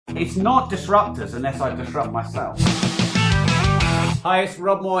It's not disruptors unless I disrupt myself. Hi, it's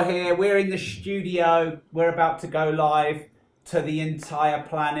Rob Moore here. We're in the studio. We're about to go live to the entire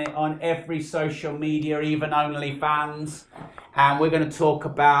planet on every social media, even OnlyFans. And we're going to talk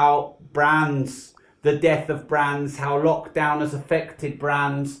about brands, the death of brands, how lockdown has affected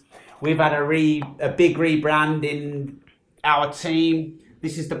brands. We've had a big rebrand in our team.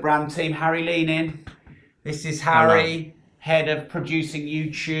 This is the brand team. Harry, lean in. This is Harry, head of producing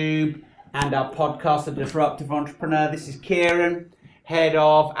YouTube and our podcast, The Disruptive Entrepreneur. This is Kieran, head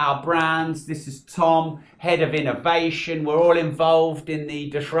of our brands. This is Tom, head of innovation. We're all involved in the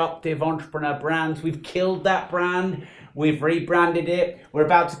Disruptive Entrepreneur brands. We've killed that brand. We've rebranded it. We're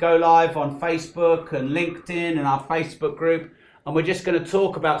about to go live on Facebook and LinkedIn and our Facebook group. And we're just going to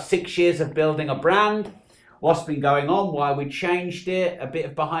talk about 6 years of building a brand, what's been going on, why we changed it, a bit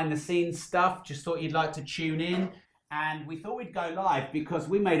of behind the scenes stuff. Just thought you'd like to tune in. And we thought we'd go live because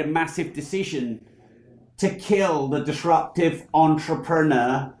we made a massive decision to kill the Disruptive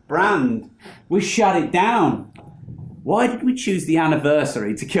Entrepreneur brand. We shut it down. Why did we choose the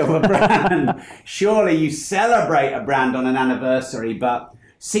anniversary to kill the brand? Surely you celebrate a brand on an anniversary, but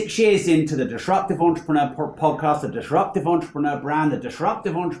 6 years into the Disruptive Entrepreneur podcast, the Disruptive Entrepreneur brand, the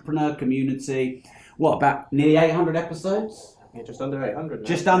Disruptive Entrepreneur community, what, about nearly 800 episodes? Yeah, just under 800 now.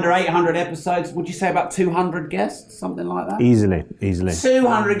 Just under 800 episodes. Would you say about 200 guests? Something like that? Easily.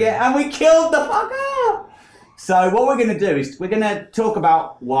 200 guests. And we killed the fucker! So what we're going to do is we're going to talk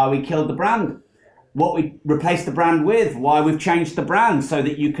about why we killed the brand, what we replaced the brand with, why we've changed the brand so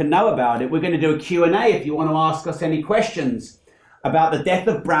that you can know about it. We're going to do a Q&A if you want to ask us any questions about the death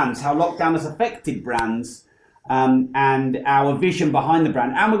of brands, how lockdown has affected brands, and our vision behind the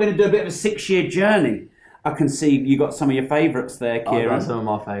brand. And we're going to do a bit of a 6-year journey. I can see you got some of your favourites there, Kieran. I've got some of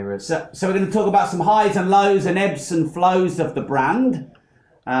my favourites. So we're going to talk about some highs and lows and ebbs and flows of the brand.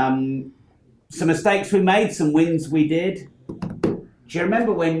 Some mistakes we made, some wins we did. Do you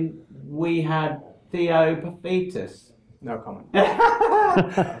remember when we had Theo Paphitis? No comment.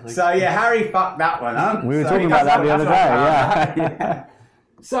 So yeah, Harry fucked that one up. We were talking about that the other day, yeah.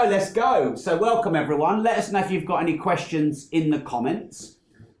 So let's go. So welcome everyone. Let us know if you've got any questions in the comments.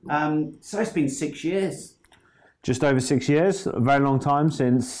 So it's been 6 years. Just over 6 years, a very long time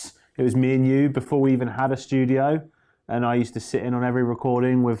since it was me and you before we even had a studio. And I used to sit in on every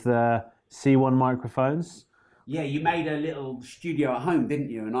recording with the C1 microphones. Yeah, you made a little studio at home, didn't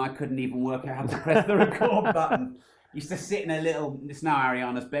you? And I couldn't even work out how to press the record button. Used to sit in a little, it's now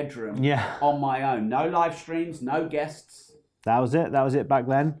Ariana's bedroom, on my own. No live streams, no guests. That was it back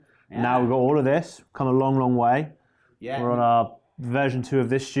then. Yeah. Now we've got all of this, come a long, long way. Yeah. We're on our version 2 of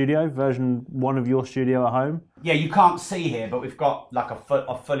this studio, version 1 of your studio at home. Yeah, you can't see here, but we've got like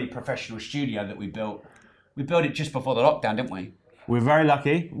a fully professional studio that we built. We built it just before the lockdown, didn't we? We're very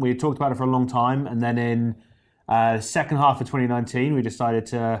lucky. We talked about it for a long time, and then in the second half of 2019, we decided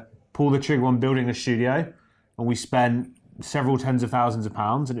to pull the trigger on building a studio, and we spent several tens of thousands of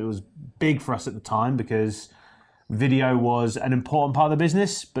pounds, and it was big for us at the time because video was an important part of the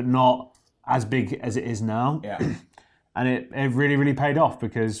business, but not as big as it is now. Yeah. And it really, really paid off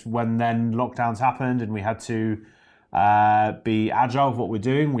because when then lockdowns happened and we had to be agile with what we're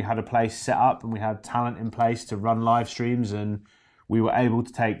doing, we had a place set up and we had talent in place to run live streams, and we were able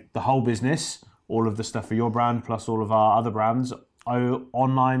to take the whole business, all of the stuff for your brand plus all of our other brands,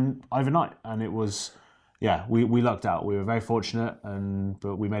 online overnight. And it was, we lucked out. We were very fortunate,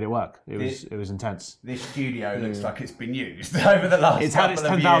 but we made it work. It was intense. This studio looks like it's been used over the last It's had its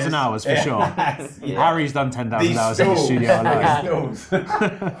 10,000 hours for sure. Yeah. Harry's done 10,000 hours in the studio alone.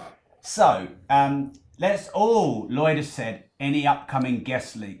 So, let's all, Lloyd has said, any upcoming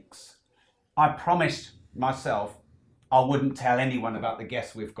guest leaks. I promised myself I wouldn't tell anyone about the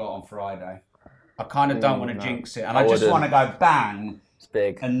guests we've got on Friday. I kind of don't want to jinx it. And I just want to go bang. It's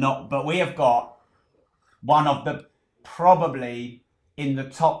big. And not, but we have got one of the probably in the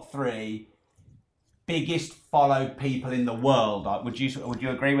top 3 biggest followed people in the world. Would you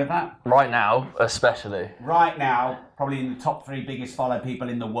agree with that? Right now, especially. Right now, probably in the top 3 biggest followed people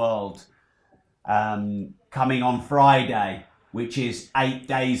in the world. Coming on Friday, which is 8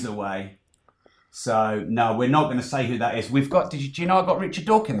 days away. So no, we're not going to say who that is. We've got. Do you know I got Richard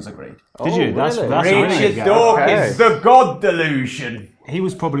Dawkins agreed? Did you? That's Richard Dawkins, the God Delusion. He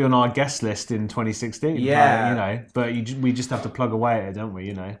was probably on our guest list in 2016. Yeah, but we just have to plug away at it, don't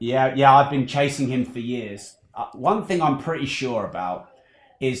we? Yeah. I've been chasing him for years. One thing I'm pretty sure about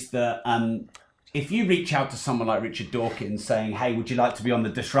is that if you reach out to someone like Richard Dawkins saying, "Hey, would you like to be on the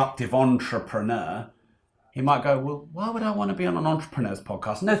Disruptive Entrepreneur?" He might go, "Well, why would I want to be on an entrepreneur's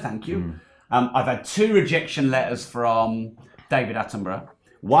podcast? No, thank you." I've had 2 rejection letters from David Attenborough.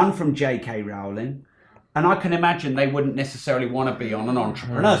 one from J.K. Rowling, and I can imagine they wouldn't necessarily want to be on an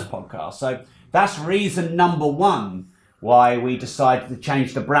entrepreneur's podcast. So that's reason number one why we decided to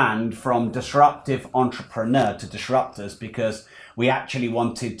change the brand from Disruptive Entrepreneur to Disruptors, because we actually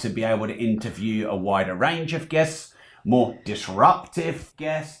wanted to be able to interview a wider range of guests, more disruptive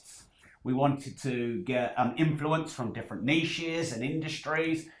guests. We wanted to get influence from different niches and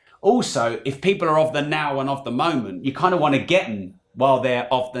industries. Also, if people are of the now and of the moment, you kind of want to get them while they're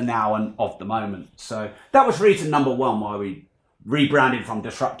of the now and of the moment. So that was reason number one why we rebranded from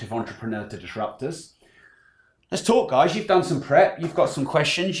Disruptive Entrepreneur to Disruptors. Let's talk, guys. You've done some prep. You've got some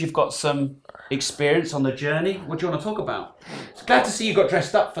questions. You've got some experience on the journey. What do you want to talk about? It's glad to see you got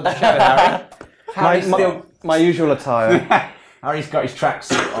dressed up for the show, Harry. My usual attire. Harry's got his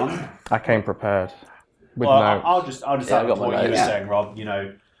tracksuit on. I came prepared. With I'll just add got to what my you were notes. saying, Rob. You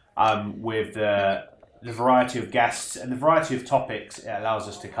know, with the variety of guests and the variety of topics it allows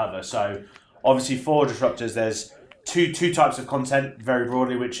us to cover. So, obviously, for Disruptors, there's two types of content very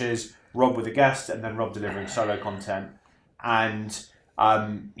broadly, which is Rob with a guest and then Rob delivering solo content. And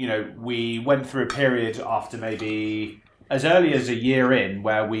you know, we went through a period after maybe as early as a year in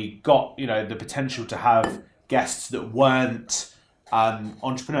where we got, you know, the potential to have guests that weren't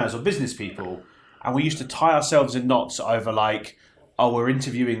entrepreneurs or business people. And we used to tie ourselves in knots over like, oh, we're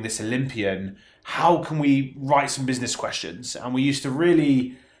interviewing this Olympian. How can we write some business questions? And we used to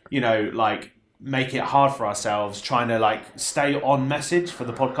really, you know, like make it hard for ourselves trying to like stay on message for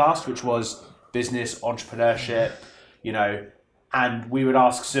the podcast, which was business, entrepreneurship, you know, and we would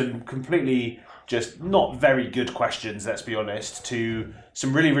ask some completely just not very good questions, let's be honest, to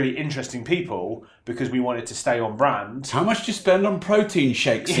some really, really interesting people because we wanted to stay on brand. How much do you spend on protein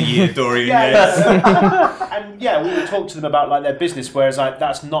shakes a year, Dorian? And yeah, we would talk to them about like their business, whereas like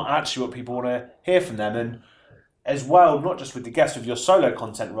that's not actually what people want to hear from them. And as well, not just with the guests, with your solo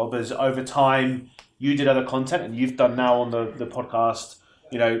content, Rob, as over time you did other content and you've done now on the podcast,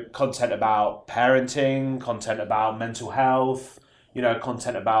 you know, content about parenting, content about mental health, you know,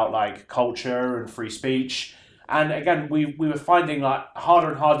 content about like culture and free speech. And again, we were finding like harder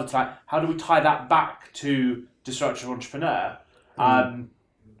and harder to like, how do we tie that back to Disruptive Entrepreneur?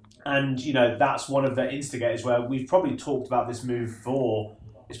 And, you know, that's one of the instigators where we've probably talked about this move for,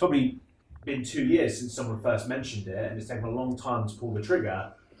 it's probably been 2 years since someone first mentioned it, and it's taken a long time to pull the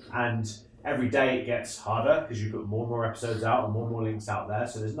trigger. And every day it gets harder because you put more and more episodes out and more links out there.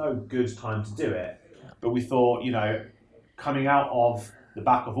 So there's no good time to do it. But we thought, you know, coming out of the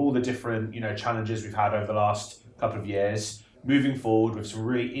back of all the different, you know, challenges we've had over the last couple of years, moving forward with some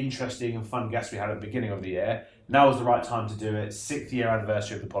really interesting and fun guests we had at the beginning of the year, now is the right time to do it. 6th year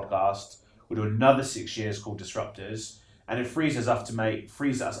anniversary of the podcast. We'll do another 6 years called Disruptors, and it frees us up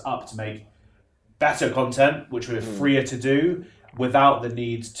to make better content, which we're freer to do without the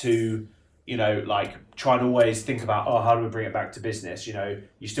need to, you know, like try and always think about, oh, how do we bring it back to business? You know,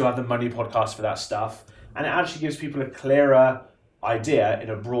 you still have the money podcast for that stuff. And it actually gives people a clearer idea in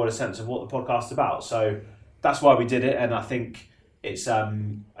a broader sense of what the podcast's about. So that's why we did it. And I think it's a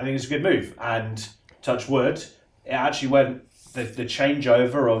good move. And touch wood, it actually went, the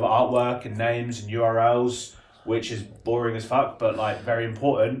changeover of artwork and names and URLs, which is boring as fuck, but like very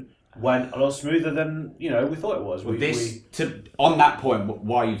important, went a lot smoother than, you know, we thought it was. On that point,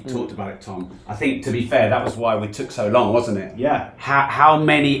 why you've talked about it, Tom, I think, to be fair, that was why we took so long, wasn't it? Yeah. How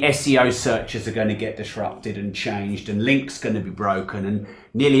many SEO searches are going to get disrupted and changed, and links going to be broken, and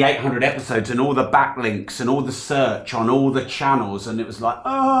nearly 800 episodes, and all the backlinks, and all the search on all the channels, and it was like,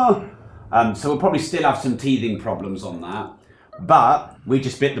 oh. So we'll probably still have some teething problems on that, but we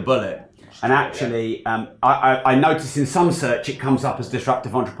just bit the bullet. And actually, I notice in some search it comes up as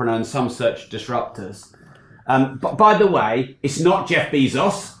Disruptive Entrepreneur and some search Disruptors. But by the way, it's not Jeff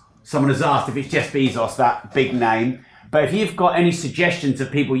Bezos. Someone has asked if it's Jeff Bezos, that big name. But if you've got any suggestions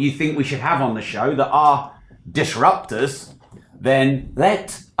of people you think we should have on the show that are disruptors, then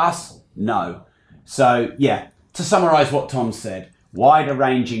let us know. So yeah, to summarise what Tom said, wider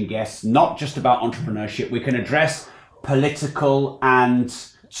ranging guests, not just about entrepreneurship. We can address political and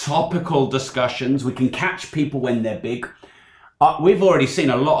topical discussions. We can catch people when they're big. We've already seen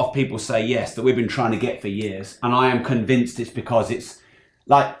a lot of people say yes that we've been trying to get for years, and I am convinced it's because it's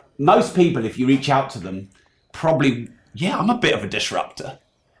like most people, if you reach out to them, probably, yeah, I'm a bit of a disruptor.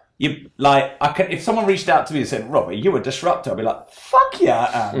 If someone reached out to me and said, Robbie, you're a disruptor, I'd be like, fuck yeah,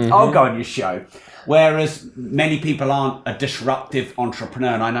 I am. Mm-hmm. I'll go on your show. Whereas many people aren't a disruptive entrepreneur,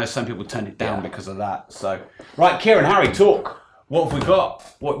 and I know some people turn it down because of that. So, right, Kieran, Harry, talk. What have we got?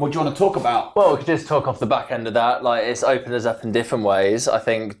 What do you want to talk about? Well, we could just talk off the back end of that. Like, it's opened us up in different ways. I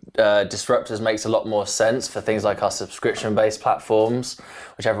think Disruptors makes a lot more sense for things like our subscription-based platforms,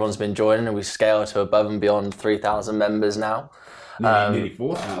 which everyone's been joining, and we've scaled to above and beyond 3,000 members now. Nearly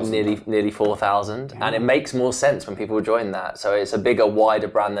 4,000. Nearly 4,000. And it makes more sense when people join that. So it's a bigger, wider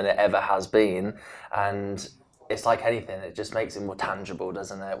brand than it ever has been. And it's like anything, it just makes it more tangible,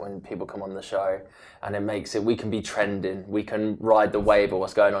 doesn't it, when people come on the show? And it makes it, we can be trending, we can ride the wave of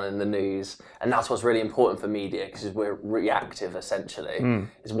what's going on in the news. And that's what's really important for media, because we're reactive, essentially,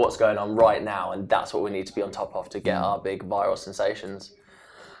 is what's going on right now. And that's what we need to be on top of to get our big viral sensations.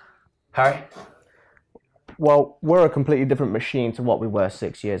 Harry? Well, we're a completely different machine to what we were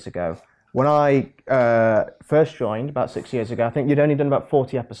 6 years ago. When I first joined about 6 years ago, I think you'd only done about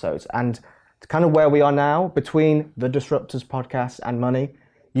 40 episodes. And kind of where we are now, between the Disruptors podcast and Money,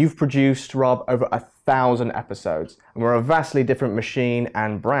 you've produced, Rob, over 1,000 episodes. And we're a vastly different machine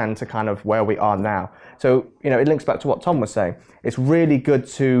and brand to kind of where we are now. So, you know, it links back to what Tom was saying. It's really good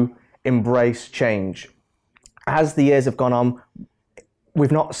to embrace change. As the years have gone on,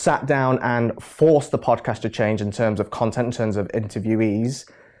 we've not sat down and forced the podcast to change in terms of content, in terms of interviewees.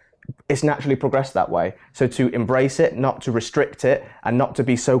 It's naturally progressed that way. So to embrace it, not to restrict it, and not to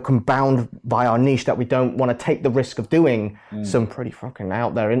be so bound by our niche that we don't want to take the risk of doing some pretty fucking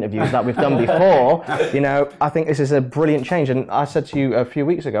out there interviews that we've done before. You know, I think this is a brilliant change. And I said to you a few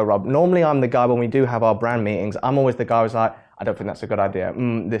weeks ago, Rob, normally I'm the guy when we do have our brand meetings, I'm always the guy who's like, I don't think that's a good idea,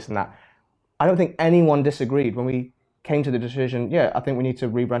 this and that. I don't think anyone disagreed when we came to the decision, yeah, I think we need to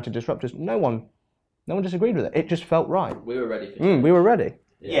rebrand to Disruptors. No one disagreed with it. It just felt right. We were ready for change. We were ready.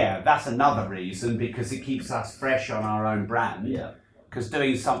 Yeah, that's another reason, because it keeps us fresh on our own brand. Yeah. Because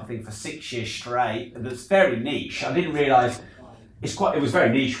doing something for 6 years straight that's very niche, I didn't realise it was very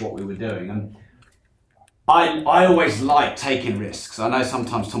niche what we were doing. And I always like taking risks. I know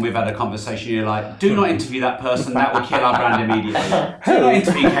sometimes, Tom, we've had a conversation, you're like, do not interview that person, that will kill our brand immediately. Do not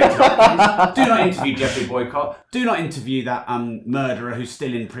interview Katie Hopkins. Do not interview Jeffrey Boycott. Do not interview that murderer who's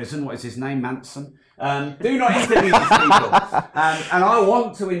still in prison. What is his name? Manson. Do not interview these people. And I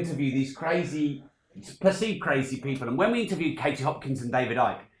want to interview these perceived crazy people. And when we interviewed Katie Hopkins and David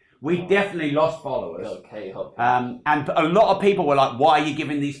Icke, we definitely lost followers. Okay, Hopkins. And a lot of people were like, why are you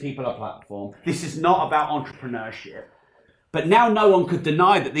giving these people a platform? This is not about entrepreneurship. But now no one could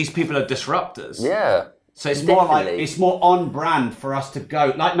deny that these people are disruptors. Yeah. So it's definitely more like, it's more on brand for us to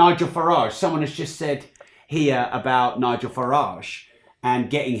go. Like Nigel Farage. Someone has just said here about Nigel Farage and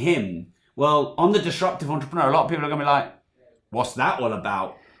getting him. Well, on the Disruptive Entrepreneur, a lot of people are going to be like, what's that all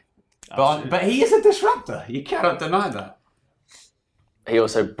about? But he is a disruptor. You cannot deny that. He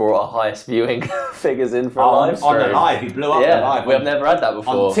also brought our highest viewing figures in for a live stream. On the live, he blew up the live. We've never had that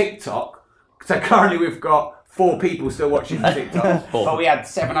before. On TikTok. So currently we've got 4 people still watching TikTok. But we had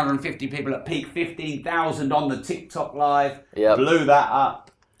 750 people at peak, 15,000 on the TikTok live. Yep. Blew that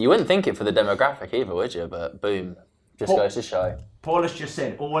up. You wouldn't think it for the demographic either, would you? But boom, just goes to show. Paul has just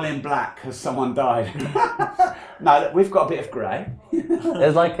said, all in black has someone died. No, we've got a bit of grey.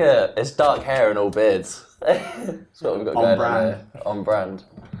 There's like it's dark hair and all beards. That's what we've got going on there. On brand.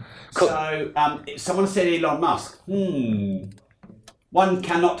 Cool. So, someone said Elon Musk. One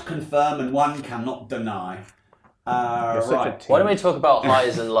cannot confirm and one cannot deny. Right. Why don't we talk about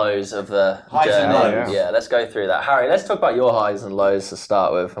highs and lows of the Highs journey? and lows. Yeah, let's go through that. Talk about your highs and lows to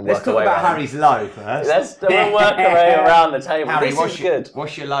start with. And Let's work talk our way about around. Harry's low first. We'll work our way around the table. Harry, This is good.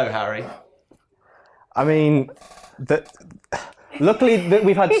 What's your low, Harry? I mean, luckily that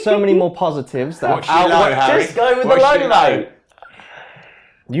we've had so many more positives that What's your low, Harry? Just go with What's the low, your low? mate.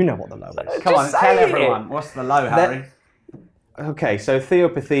 you know what the low is. Come on, Just tell say everyone. What's the low, Harry? Okay, so Theo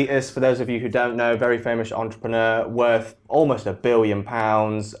Pathetis, for those of you who don't know, very famous entrepreneur, worth almost £1 billion.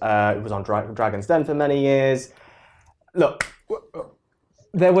 It was on Dragon's Den for many years. Look,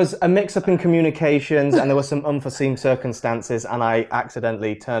 there was a mix-up in communications and there were some unforeseen circumstances, and I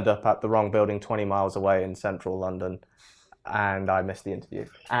accidentally turned up at the wrong building 20 miles away in central London, and I missed the interview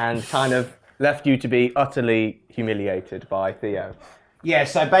and kind of left you to be utterly humiliated by Theo. Yeah,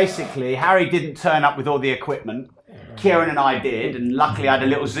 so basically, Harry didn't turn up with all the equipment. Kieran and I did, and luckily I had a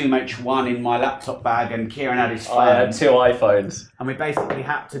little Zoom H1 in my laptop bag, and Kieran had his phone. I had 2 iPhones. And we basically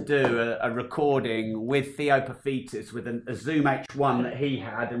had to do a recording with Theo Pathetis with a Zoom H1 that he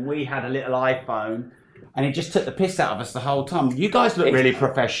had, and we had a little iPhone, and he just took the piss out of us the whole time. You guys look really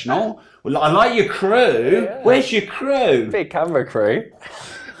professional. Well, I like your crew. Yeah. Where's your crew? Big camera crew.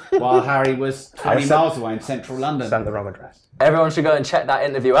 While Harry was 20 miles away in central London. Sent the wrong address. Everyone should go and check that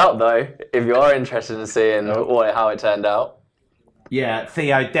interview out, though, if you are interested in seeing how it turned out. Yeah,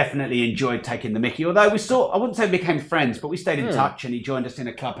 Theo definitely enjoyed taking the mickey. Although I wouldn't say we became friends, but we stayed in touch, and he joined us in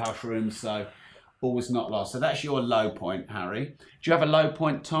a clubhouse room. So all was not lost. So that's your low point, Harry. Do you have a low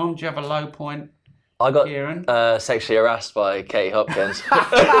point, Tom? Do you have a low point? I got Kieran? sexually harassed by Katie Hopkins.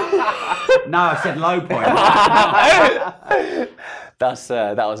 No, I said low point.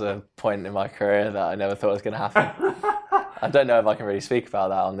 That was a point in my career that I never thought was going to happen. I don't know if I can really speak about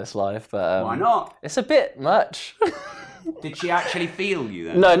that on this live, but Why not? It's a bit much. Did she actually feel you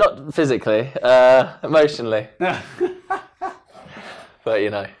then? No, not physically, emotionally. But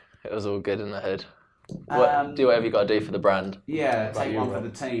it was all good in the hood. Do whatever you got to do for the brand. Yeah, take one for the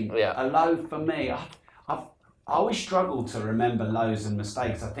team. Yeah. A low for me. I always struggle to remember lows and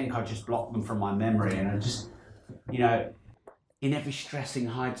mistakes. I think I just block them from my memory, and I just, in every stressing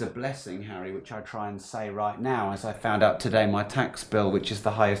hides a blessing, Harry, which I try and say right now, as I found out today, my tax bill, which is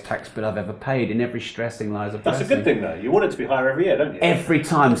the highest tax bill I've ever paid, in every stressing lies a blessing. That's a good thing, though. You want it to be higher every year, don't you? Every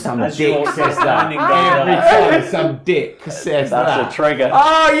time some As dick you're says that. winding down. Every time some dick says that. That's a trigger.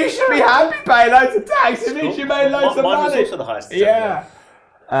 Oh, you should be happy paying loads of tax. It means you made loads of Mine was money. also the highest. Yeah.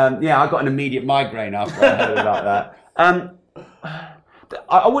 I got an immediate migraine after I heard about that.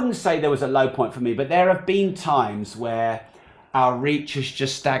 I wouldn't say there was a low point for me, but there have been times where our reach has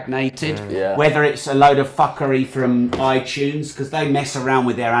just stagnated. Yeah. Whether it's a load of fuckery from iTunes, because they mess around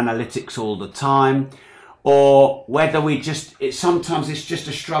with their analytics all the time, or whether sometimes it's just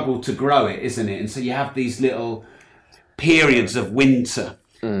a struggle to grow it, isn't it? And so you have these little periods of winter.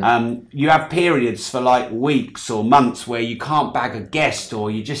 You have periods for like weeks or months where you can't bag a guest, or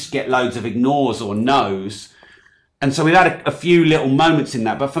you just get loads of ignores or no's. And so we've had a few little moments in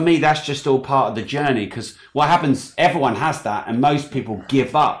that. But for me, that's just all part of the journey, because what happens, everyone has that, and most people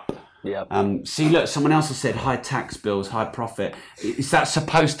give up. Yeah. See, look, someone else has said high tax bills, high profit. Is that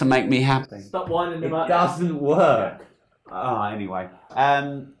supposed to make me happy? Stop whining It about doesn't work. Oh, anyway.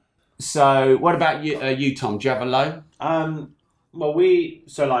 So what about you, Tom? Do you have a low? Well,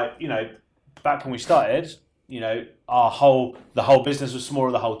 back when we started, the whole business was smaller,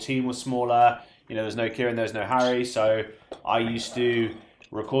 the whole team was smaller. There's no Kieran, there's no Harry, so I used to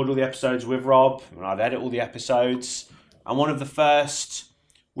record all the episodes with Rob, and I'd edit all the episodes. And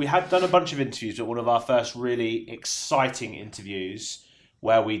we had done a bunch of interviews, but one of our first really exciting interviews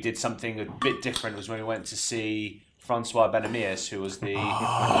where we did something a bit different was when we went to see Francois Benamias, who was the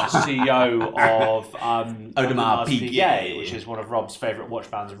CEO of Audemars Piguet, which is one of Rob's favourite watch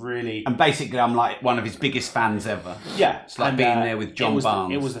bands. Really, And basically, I'm like one of his biggest fans ever. yeah, It's like being there with John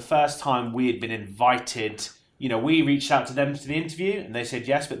Barnes. It was the first time we had been invited. We reached out to them to the interview, and they said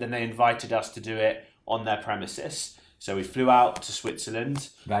yes, but then they invited us to do it on their premises. So we flew out to Switzerland.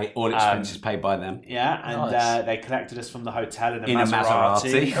 All expenses paid by them. Yeah, and Nice. They collected us from the hotel in a In a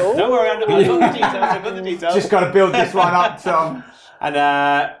Maserati. Maserati. Don't worry, I've got the details. I've got the details. Just got to build this one up, Tom.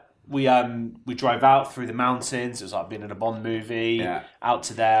 And we drove out through the mountains. It was like being in a Bond movie. Yeah. Out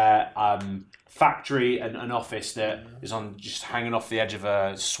to their factory and an office that is on just hanging off the edge of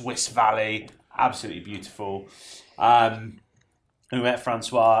a Swiss valley. Absolutely beautiful. And we met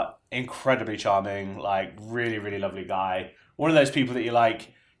Francois. Incredibly charming, like really, really lovely guy. One of those people that you're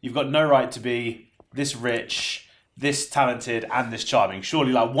like, you've got no right to be this rich, this talented, and this charming.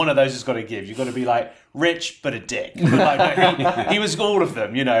 Surely, like one of those has got to give. You've got to be like rich but a dick. But, like, he was all of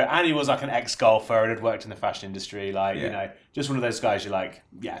them, and he was like an ex-golfer and had worked in the fashion industry. Just one of those guys. You're like,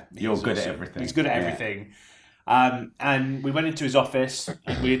 yeah, You're good at everything. He's good at everything. And we went into his office.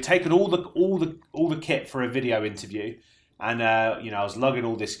 And we had taken all the kit for a video interview. And, I was lugging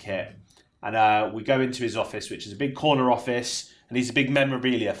all this kit. And we go into his office, which is a big corner office. And he's a big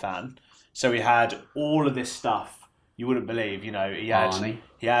memorabilia fan. So he had all of this stuff. You wouldn't believe, he's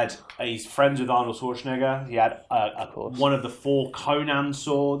friends with Arnold Schwarzenegger. He had one of the 4 Conan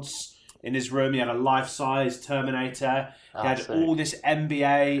swords in his room. He had a life-size Terminator. He had all this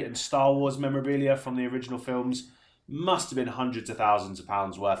NBA and Star Wars memorabilia from the original films. Must have been hundreds of thousands of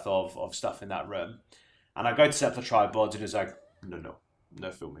pounds worth of stuff in that room. And I go to set up the tripods, and he's like,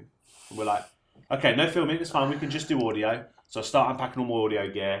 no filming. And we're like, okay, no filming, it's fine, we can just do audio. So I start unpacking all my audio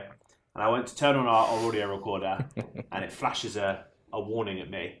gear, and I went to turn on our audio recorder, and it flashes a warning at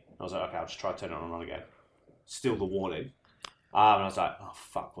me. I was like, okay, I'll just try to turn it on again. Still the warning. And I was like, oh,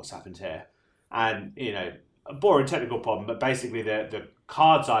 fuck, what's happened here? And, a boring technical problem, but basically the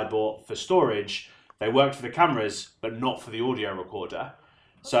cards I bought for storage, they worked for the cameras, but not for the audio recorder.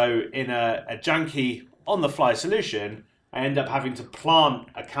 So in a janky on-the-fly solution, I end up having to plant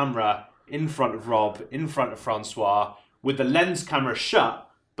a camera in front of Rob, in front of Francois, with the lens camera shut,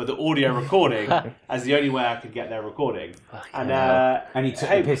 but the audio recording as the only way I could get their recording. And he took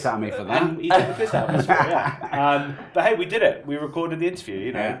the piss out of me for that. And he took the piss out of us for it, yeah. But hey, we did it. We recorded the interview.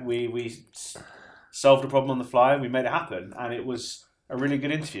 You know, we solved a problem on the fly. We made it happen, and it was a really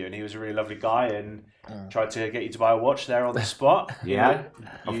good interview. And he was a really lovely guy, and tried to get you to buy a watch there on the spot. Yeah,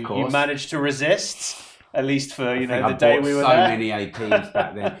 of course. You managed to resist. At least for the I day bought we were so there. many APs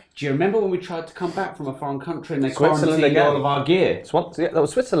back then. Do you remember when we tried to come back from a foreign country and they Switzerland quarantined again. all of our gear? Yeah, that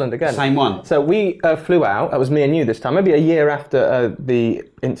was Switzerland again. Same one. So we flew out. That was me and you this time, maybe a year after the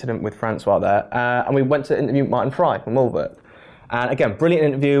incident with Francois there, and we went to interview Martin Fry from Wolvert. And again, brilliant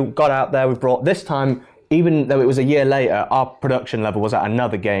interview. Got out there. We brought this time. Even though it was a year later, our production level was at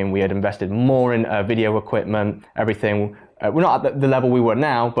another game. We had invested more in video equipment, everything. We're not at the level we were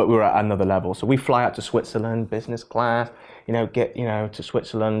now, but we were at another level. So we fly out to Switzerland, business class, get to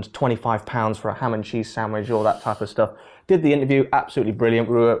Switzerland, £25 for a ham and cheese sandwich, all that type of stuff. Did the interview, absolutely brilliant.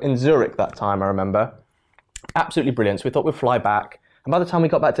 We were in Zurich that time, I remember. Absolutely brilliant. So we thought we'd fly back. And by the time we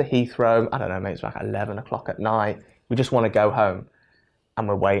got back to Heathrow, I don't know, maybe it's like 11 o'clock at night. We just want to go home. And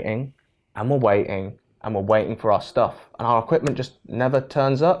we're waiting, and we're waiting, and we're waiting for our stuff. And our equipment just never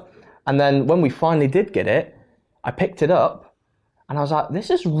turns up. And then when we finally did get it, I picked it up and I was like, this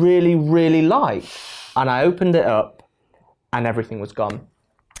is really, really light. And I opened it up and everything was gone.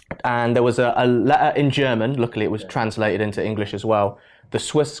 And there was a letter in German, luckily it was translated into English as well. The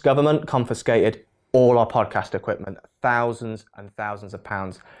Swiss government confiscated all our podcast equipment, thousands and thousands of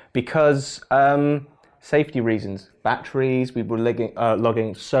pounds, because safety reasons, batteries, we were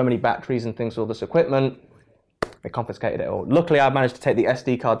logging so many batteries and things, all this equipment, they confiscated it all. Luckily I managed to take the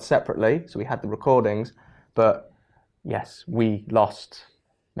SD card separately, so we had the recordings, but yes, we lost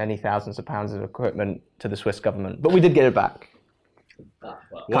many thousands of pounds of equipment to the Swiss government, but we did get it back.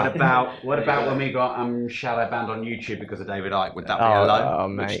 What about when we got shadow banned on YouTube because of David Icke? Would that be a low? Oh,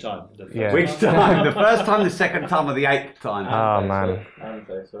 mate. Which time? Which time? The first time, the second time, or the eighth time? Oh, man.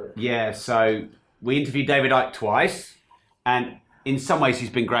 Yeah, so we interviewed David Icke twice, and in some ways he's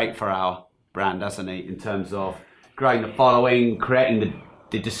been great for our brand, hasn't he? In terms of growing the following, creating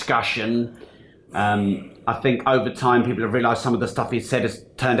the discussion. I think over time people have realised some of the stuff he said has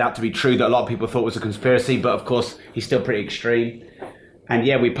turned out to be true that a lot of people thought was a conspiracy, but of course he's still pretty extreme. And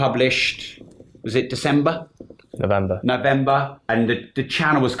yeah, we published, was it December? November, and the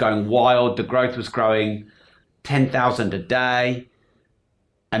channel was going wild, the growth was growing 10,000 a day,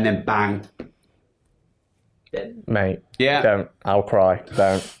 and then bang. Mate, Yeah. don't. I'll cry.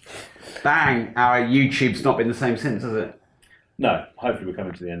 Don't. Bang, our YouTube's not been the same since, has it? No, hopefully we're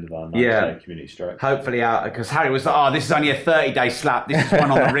coming to the end of our 90-day community strike. Hopefully out, because Harry was like, this is only a 30-day slap, this is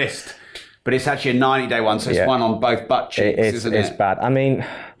one on the wrist. But it's actually a 90-day one, so it's one on both butt cheeks, isn't it? It's bad. I mean,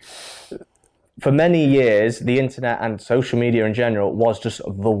 for many years, the internet and social media in general was just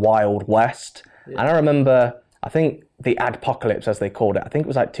the Wild West. Yeah. And I remember, I think the adpocalypse, as they called it, I think it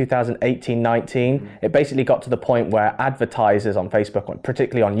was like 2018, 19. It basically got to the point where advertisers on Facebook,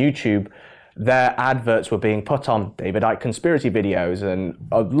 particularly on YouTube, their adverts were being put on David Icke conspiracy videos and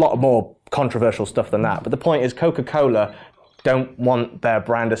a lot more controversial stuff than that. But the point is, Coca-Cola don't want their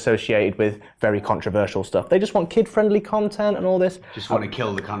brand associated with very controversial stuff. They just want kid-friendly content and all this. Just want to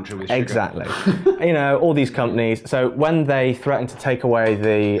kill the country with sugar. Exactly. All these companies. So when they threaten to take away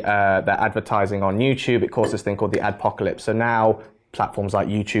their advertising on YouTube, it caused this thing called the adpocalypse. So now platforms like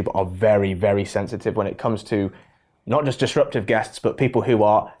YouTube are very, very sensitive when it comes to not just disruptive guests, but people who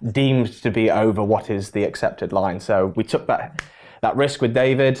are deemed to be over what is the accepted line. So we took that risk with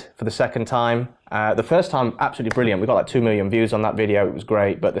David for the second time. The first time, absolutely brilliant. We got like 2 million views on that video. It was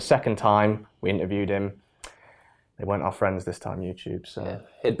great. But the second time we interviewed him, they weren't our friends this time, YouTube. So yeah.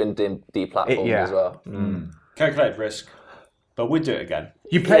 He'd been deplatformed as well. Calculated risk, but we'd do it again.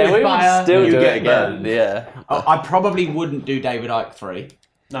 You play with fire, still you do get it again. Yeah. I probably wouldn't do David Icke 3.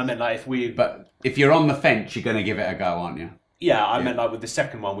 No, I meant like But if you're on the fence, you're going to give it a go, aren't you? Yeah, I meant like with the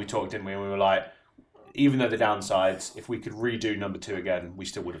second one we talked, didn't we? And we were like, even though the downsides, if we could redo number 2 again, we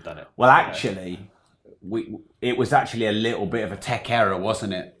still would have done it. Well, actually, it was actually a little bit of a tech error,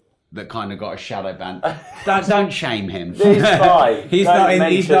 wasn't it? That kind of got a shadow ban. Don't shame him. He's fine. he's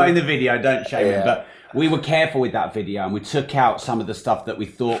not in the video. Don't shame him. But we were careful with that video, and we took out some of the stuff that we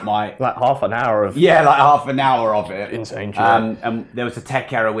thought might like half an hour of it. Insane. And there was a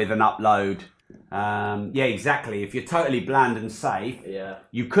tech error with an upload. Yeah, exactly. If you're totally bland and safe,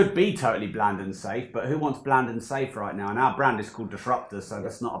 you could be totally bland and safe, but who wants bland and safe right now? And our brand is called Disruptor, so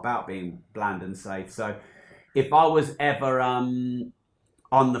that's not about being bland and safe. So if I was ever on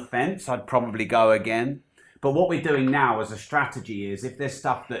the fence, I'd probably go again. But what we're doing now as a strategy is, if there's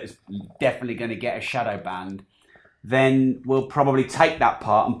stuff that is definitely going to get a shadow banned, then we'll probably take that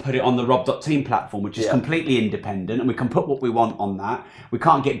part and put it on the Rob.team platform, which is completely independent, and we can put what we want on that. We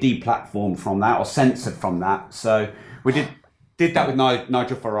can't get deplatformed from that or censored from that. So we did that with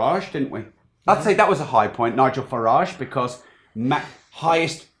Nigel Farage, didn't we? I'd say that was a high point, Nigel Farage, because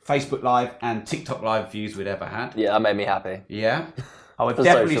highest Facebook Live and TikTok Live views we'd ever had. Yeah, that made me happy. Yeah. I would For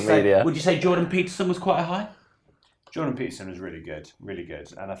definitely social say, media. would you say Jordan Peterson was quite a high? Jordan Peterson was really good,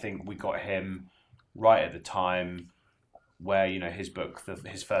 and I think we got him right at the time where his book,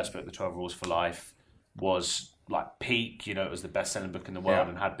 his first book, The 12 Rules for Life, was like peak. It was the best-selling book in the world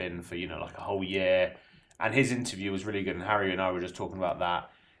and had been for like a whole year. And his interview was really good. And Harry and I were just talking about that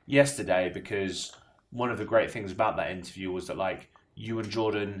yesterday, because one of the great things about that interview was that like you and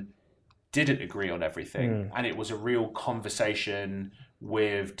Jordan didn't agree on everything, and it was a real conversation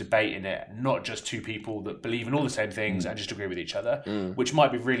with debate in it, not just two people that believe in all the same things and just agree with each other, which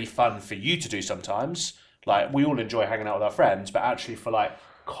might be really fun for you to do sometimes. Like, we all enjoy hanging out with our friends, but actually for like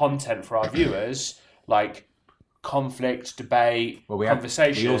content for our viewers, like conflict, debate,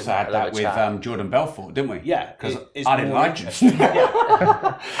 conversation. We also had that with Jordan Belfort, didn't we? Yeah, because I didn't like it.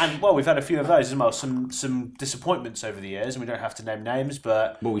 And well, we've had a few of those as well. Some disappointments over the years, and we don't have to name names,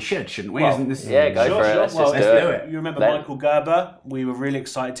 but well, we shouldn't we? Well, Isn't this? Yeah, go for it. Let's Well, just do it. You remember Michael Gerber? We were really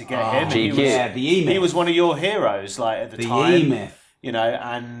excited to get him. GQ. The E-Myth. He was one of your heroes, like at the The time. E-Myth.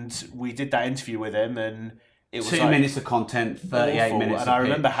 And we did that interview with him, and it was 2 like, minutes of content, 38 awful. minutes. And of I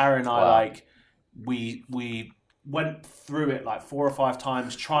remember pitch. Harry and I Wow. like we went through it like 4 or 5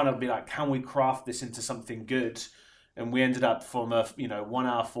 times, trying to be like, can we craft this into something good? And we ended up from a 1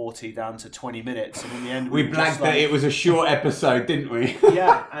 hour 40 down to 20 minutes, and in the end We were just blagged that it was a short episode, didn't we?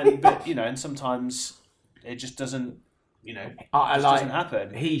 yeah, and sometimes it just doesn't. Doesn't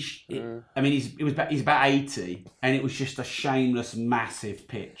happen. He's about 80, and it was just a shameless, massive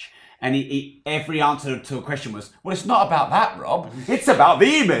pitch. And he every answer to a question was, well, it's not about that, Rob. It's about the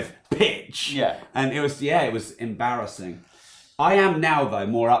E-Myth pitch. Yeah. And it was embarrassing. I am now, though,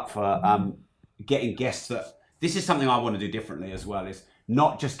 more up for getting guests that... This is something I want to do differently as well, is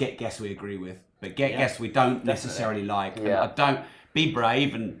not just get guests we agree with, but get guests we don't necessarily like. And Yeah. I don't... Be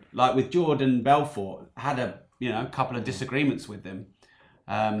brave, and like with Jordan Belfort, had a couple of disagreements with him.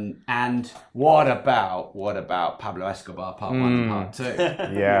 And what about Pablo Escobar Part 1 and Part 2?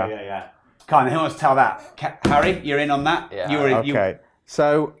 Yeah. Kind of, who wants to tell that? Harry, you're in on that? Yeah. Okay.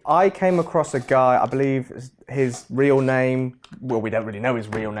 So I came across a guy, I believe his real name, well, we don't really know his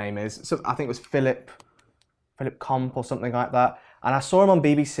real name is. So I think it was Philip Comp or something like that. And I saw him on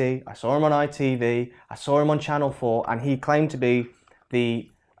BBC, I saw him on ITV, I saw him on Channel 4, and he claimed to be the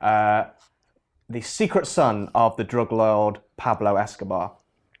secret son of the drug lord Pablo Escobar.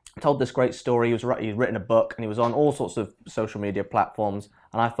 He told this great story. He'd written a book, and he was on all sorts of social media platforms.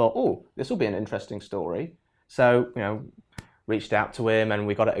 And I thought, oh, this will be an interesting story. So, reached out to him, and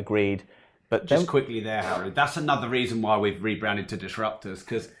we got it agreed. But Just quickly there, Harry. That's another reason why we've rebranded to Disruptors,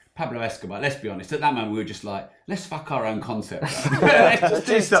 because Pablo Escobar, let's be honest, at that moment we were just like, let's fuck our own concept up. let's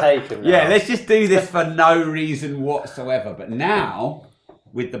Just take him now. Yeah, let's just do this for no reason whatsoever. But now,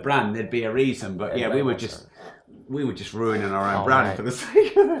 with the brand, there'd be a reason. But yeah, we were just ruining our own brand for the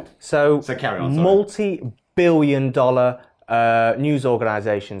sake of it. So carry on, sorry. multi-billion-dollar news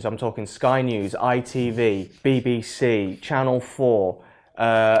organisations, I'm talking Sky News, ITV, BBC, Channel 4,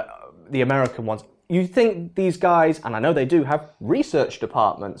 the American ones. You think these guys, and I know they do, have research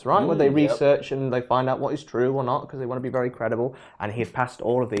departments, right? Where they research and they find out what is true or not because they want to be very credible. And he's passed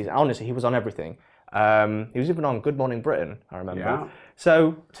all of these. Honestly, he was on everything. He was even on Good Morning Britain, I remember. Yeah.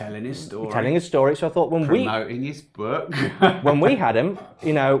 So Telling his story. So I thought Promoting his book. when we had him,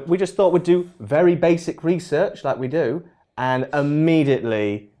 we just thought we'd do very basic research like we do, and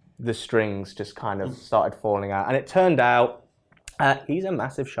immediately the strings just kind of started falling out. And it turned out he's a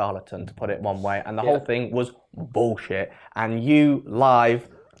massive charlatan, to put it one way, and the whole thing was bullshit. And you live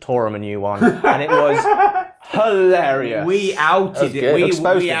tore him a new one, and it was hilarious. We outed it.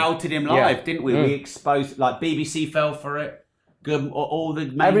 Exposed We him. outed him live, didn't we? We exposed, like, BBC fell for it. Good, all the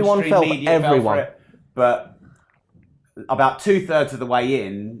mainstream Everyone fell for media everyone. fell for it. But about 2/3 of the way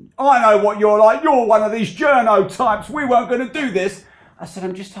in, I know what you're like. You're one of these journo types. We weren't going to do this. I said,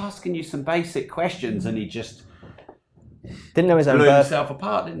 I'm just asking you some basic questions, and he just Didn't know his own blew birthday. himself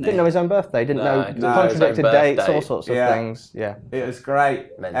apart, didn't he? Didn't know his own birthday. Didn't know his contradicted own dates, birthday. all sorts of Yeah. things. Yeah. It was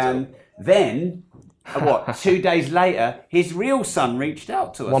great. Mental. And then, 2 days later, his real son reached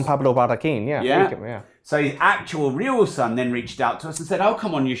out to us. Juan Pablo Barraquín, yeah. Yeah. Yeah. So his actual real son then reached out to us and said, "I'll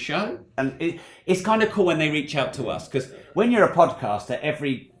come on your show." And it's kind of cool when they reach out to us, because when you're a podcaster,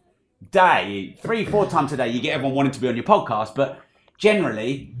 every day, 3-4 times a day, you get everyone wanting to be on your podcast. But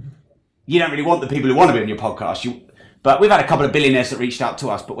generally, you don't really want the people who want to be on your podcast. But we've had a couple of billionaires that reached out to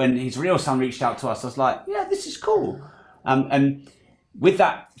us. But when his real son reached out to us, I was like, yeah, this is cool. And with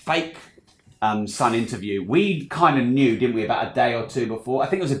that fake son interview, we kind of knew, didn't we, about a day or two before? I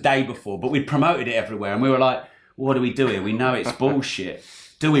think it was a day before, but we'd promoted it everywhere. And we were like, what do we do here? We know it's bullshit.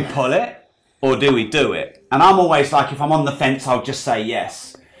 Do we pull it or do we do it? And I'm always like, if I'm on the fence, I'll just say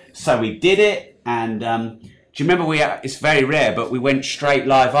yes. So we did it. And do you remember it's very rare, but we went straight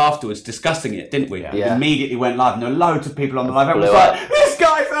live afterwards discussing it, didn't we? Yeah. We immediately went live, and there were loads of people on the live. Everyone was like, this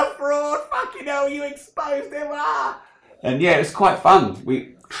guy's a fraud, fucking hell, you exposed him, ah! And yeah, it was quite fun.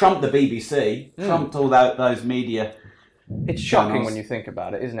 We trumped the BBC, trumped all those media. It's shocking channels. when you think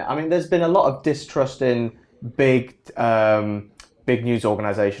about it, isn't it? I mean, there's been a lot of distrust in big news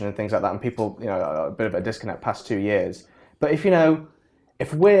organisation and things like that, and people, a bit of a disconnect past 2 years. But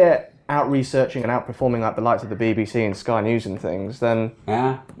if we're out researching and outperforming like the likes of the BBC and Sky News and things, then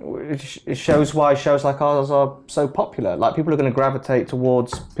it shows why shows like ours are so popular. Like, people are going to gravitate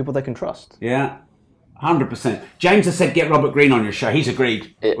towards people they can trust. Yeah, 100%. James has said, get Robert Greene on your show. He's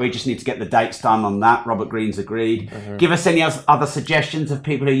agreed. We just need to get the dates done on that. Robert Greene's agreed. Mm-hmm. Give us any other suggestions of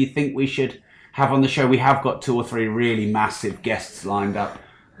people who you think we should have on the show. We have got 2 or 3 really massive guests lined up.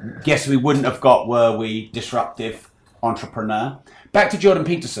 Guests we wouldn't have got were we disruptive entrepreneur. Back to Jordan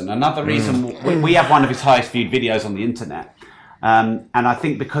Peterson. Another reason we have one of his highest viewed videos on the internet. And I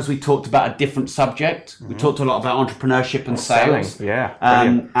think because we talked about a different subject, we talked a lot about entrepreneurship and sales. Selling. Yeah.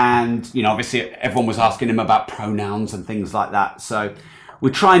 And, obviously everyone was asking him about pronouns and things like that. So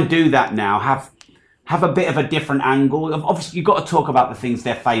we try and do that now, have a bit of a different angle. Obviously, you've got to talk about the things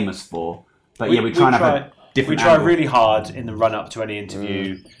they're famous for. But we try and have a different angle. We try angle. really hard in the run-up to any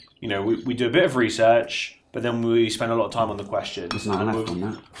interview. We do a bit of research, but then we spend a lot of time on the questions. There's not enough on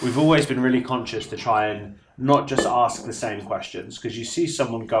that. We've always been really conscious to try and not just ask the same questions, because you see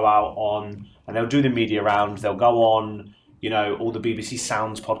someone go out on, and they'll do the media round, they'll go on, all the BBC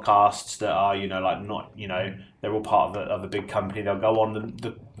Sounds podcasts that are, they're all part of a big company. They'll go on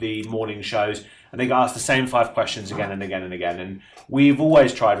the morning shows, and they get asked the same 5 questions again and again and again. And we've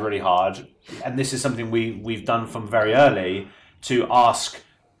always tried really hard, and this is something we've done from very early, to ask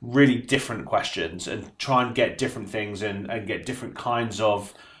really different questions and try and get different things and get different kinds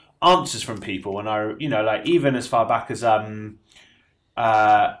of answers from people. And even as far back as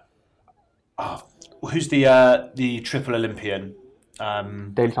who's the triple Olympian?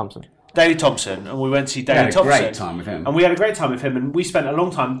 Daley Thompson. Daley Thompson, and we went to see Daley Thompson. We had a great time with him. And we had a great time with him, and we spent a long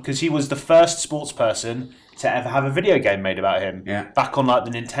time, because he was the first sports person to ever have a video game made about him. Yeah. Back on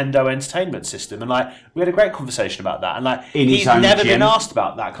the Nintendo Entertainment System, and we had a great conversation about that. And he's never been asked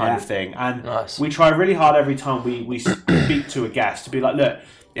about that kind of thing. And Nice. we try really hard every time we speak to a guest to be like, look,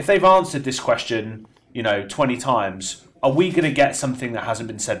 if they've answered this question, 20 times, are we going to get something that hasn't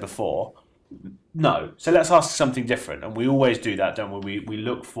been said before? No. So let's ask something different. And we always do that, don't we? We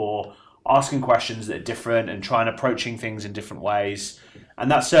look for asking questions that are different and trying approaching things in different ways. And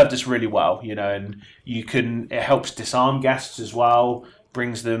that served us really well, and it helps disarm guests as well,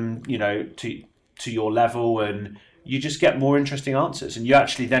 brings them, to your level, and you just get more interesting answers, and you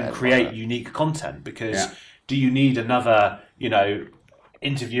actually then create unique content, because do you need another,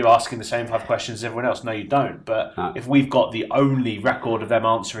 interview asking the same 5 questions as everyone else? No, you don't. But if we've got the only record of them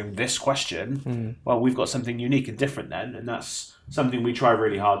answering this question, well, we've got something unique and different then, and that's something we try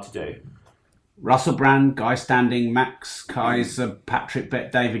really hard to do. Russell Brand, Guy Standing, Max Kaiser, Patrick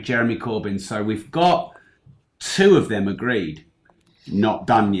Bet David, Jeremy Corbyn. So we've got 2 of them agreed, not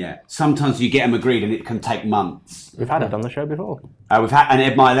done yet. Sometimes you get them agreed and it can take months. We've had it on the show before. We've had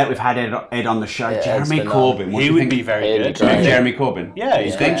Ed Milet, we've had Ed on the show. Yeah, Jeremy Corbyn. He would be very good. Jeremy Corbyn. Yeah,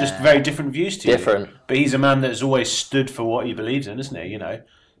 he's got just very different views to you. Different. But he's a man that's always stood for what he believes in, isn't he?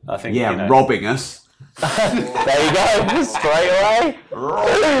 I think. Robbing us. There you go, straight away.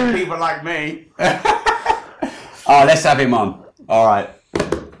 People like me. Let's have him on. All right.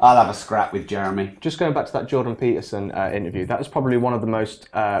 I'll have a scrap with Jeremy. Just going back to that Jordan Peterson interview, that was probably one of the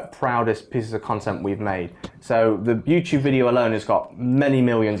most proudest pieces of content we've made. So the YouTube video alone has got many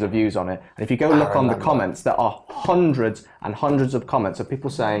millions of views on it. And if you go look on the comments, there are hundreds and hundreds of comments of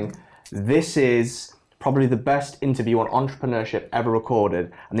people saying, this is probably the best interview on entrepreneurship ever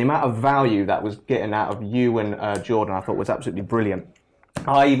recorded. And the amount of value that was getting out of you and Jordan, I thought was absolutely brilliant.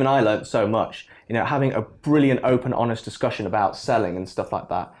 I learned so much. Having a brilliant, open, honest discussion about selling and stuff like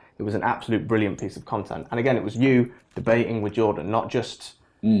that. It was an absolute brilliant piece of content. And again, it was you debating with Jordan, not just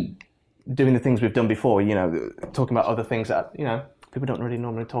doing the things we've done before, talking about other things that, people don't really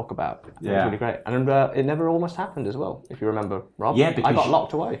normally talk about. It was Yeah. really great. And it never almost happened as well, if you remember, Rob. Yeah, because I got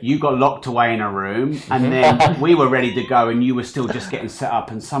locked away. You got locked away in a room, and then we were ready to go, and you were still just getting set up,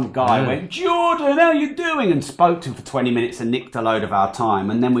 and some guy went, Jordan, how you doing? And spoke to him for 20 minutes and nicked a load of our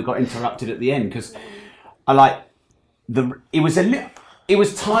time, and then we got interrupted at the end because it was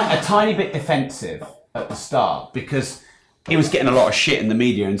a tiny bit defensive at the start because he was getting a lot of shit in the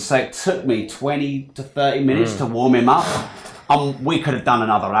media, and so it took me 20 to 30 minutes to warm him up. We could have done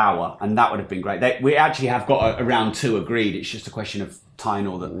another hour, and that would have been great. We actually have got a round 2 agreed. It's just a question of tying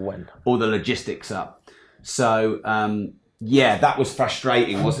all the logistics up. So that was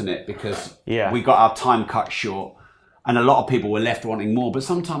frustrating, wasn't it? Because we got our time cut short, and a lot of people were left wanting more. But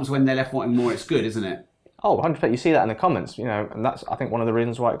sometimes when they're left wanting more, it's good, isn't it? Oh, 100%. You see that in the comments, and that's, I think, one of the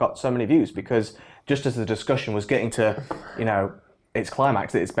reasons why it got so many views, because just as the discussion was getting to, its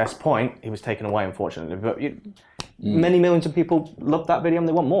climax, at its best point, he was taken away, unfortunately. But many millions of people loved that video and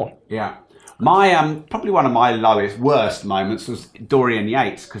they want more. Yeah. My probably one of my worst moments was Dorian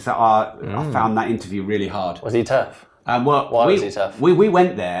Yates, because I found that interview really hard. Was he tough? Why was he tough? We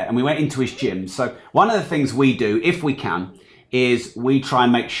went there and we went into his gym. So one of the things we do, if we can, is we try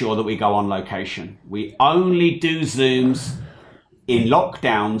and make sure that we go on location. We only do Zooms in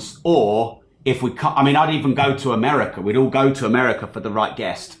lockdowns, or if we can't, I'd even go to America. We'd all go to America for the right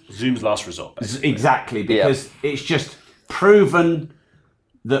guest. Zoom's last resort. Basically. Exactly, because it's just proven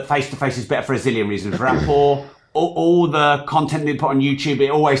that face-to-face is better for a zillion reasons. Rapport, all the content we put on YouTube, it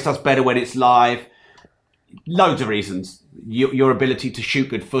always does better when it's live. Loads of reasons. Your ability to shoot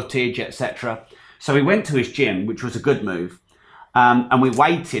good footage, etc. So we went to his gym, which was a good move. And we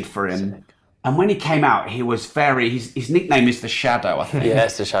waited for him. And when he came out, he was his nickname is The Shadow, I think. Yeah,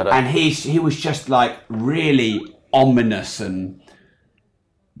 it's The Shadow. And he was just like really ominous and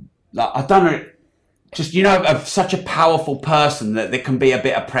I don't know, just, of such a powerful person that they can be a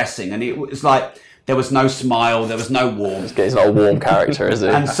bit oppressing. And it was like, there was no smile, there was no warmth. He's not a warm character, is he?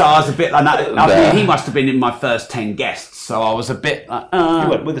 And so I was a bit like that. He must have been in my first 10 guests, so I was a bit like, You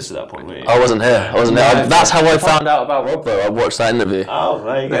weren't with us at that point, were you? I wasn't here. That's how I found out about Rob, though. I watched that interview. Oh,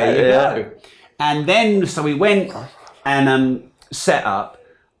 there you go. There you go. And then, so we went and set up,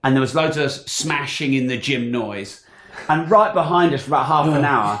 and there was loads of smashing in the gym noise. And right behind us, for about half an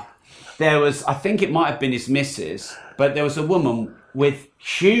hour, there was, I think it might have been his missus, but there was a woman with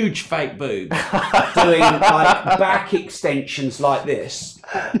huge fake boobs doing like back extensions like this,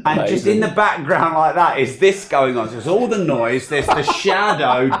 and just in the background like that is this going on. So there's all the noise, there's the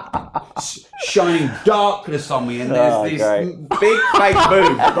shadow shining darkness on me, and there's these big fake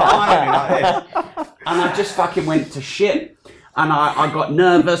boobs behind me like this, and I just fucking went to shit. And I got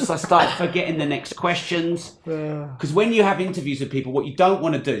nervous. I started forgetting the next questions. Because when you have interviews with people, what you don't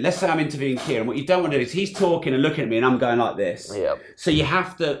want to do, let's say I'm interviewing Kieran, what you don't want to do is he's talking and looking at me and I'm going like this. Yep. So you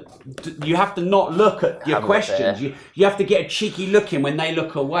have to not look at your questions. You have to get a cheeky look in when they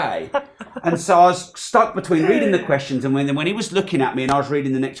look away. And so I was stuck between reading the questions and when he was looking at me and I was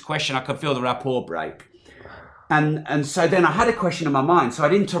reading the next question, I could feel the rapport break. And so then I had a question in my mind, so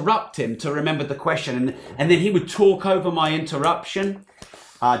I'd interrupt him to remember the question, and then he would talk over my interruption.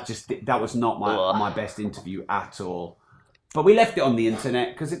 That was not my best interview at all. But we left it on the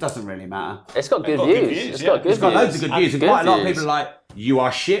internet because it doesn't really matter. It's got good views. It's got loads of good views, and quite a lot of people are like, "You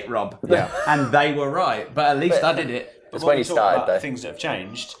are shit, Rob." Yeah. And they were right, but at least I did it. But It's when you started, though. Things that have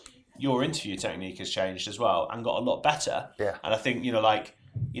changed, your interview technique has changed as well and got a lot better. Yeah. And I think,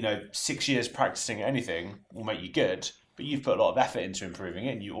 6 years practicing anything will make you good, but you've put a lot of effort into improving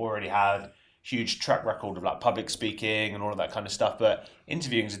it, and you already had huge track record of like public speaking and all of that kind of stuff. But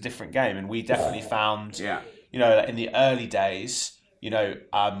interviewing is a different game, and we definitely found, in the early days,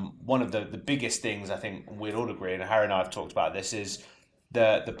 one of the biggest things I think we'd all agree, and Harry and I have talked about this, is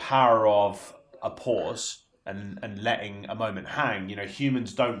the power of a pause and letting a moment hang.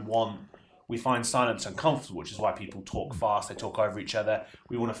 Humans don't want. We find silence uncomfortable, which is why people talk fast, they talk over each other.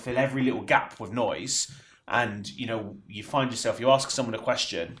 We want to fill every little gap with noise. And, you find yourself, you ask someone a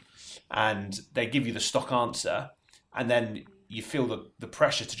question and they give you the stock answer, and then you feel the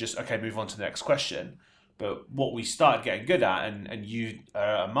pressure to just, move on to the next question. But what we started getting good at, and you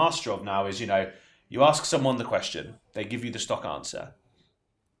are a master of now, is, you ask someone the question, they give you the stock answer,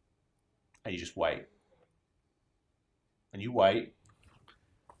 and you just wait. And you wait.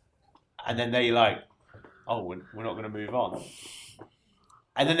 And then they're like, "Oh, we're not going to move on."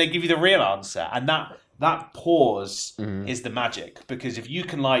 And then they give you the real answer, and that pause is the magic, because if you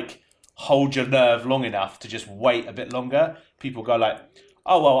can hold your nerve long enough to just wait a bit longer, people go like,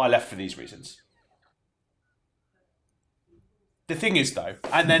 "Oh well, I left for these reasons." the thing is though,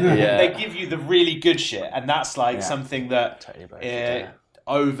 and then Yeah. they give you the really good shit, and that's like something that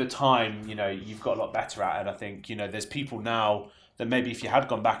over time, you know, you've got a lot better at. And I think, you know, there's people now that maybe if you had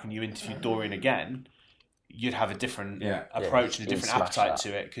gone back and you interviewed Dorian again, you'd have a different approach and a different appetite to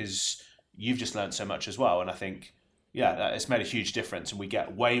it, because you've just learned so much as well. And I think, it's made a huge difference, and we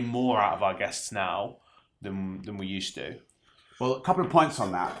get way more out of our guests now than we used to. Well, a couple of points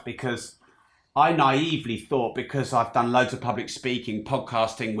on that, because I naively thought, because I've done loads of public speaking,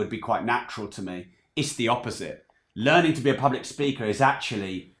 podcasting would be quite natural to me. It's the opposite. Learning to be a public speaker is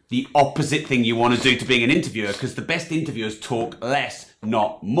actually the opposite thing you want to do to being an interviewer, because the best interviewers talk less,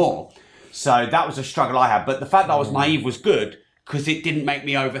 not more. So that was a struggle I had. But the fact that I was naive was good, because it didn't make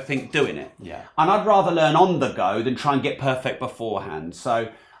me overthink doing it. Yeah. And I'd rather learn on the go than try and get perfect beforehand. So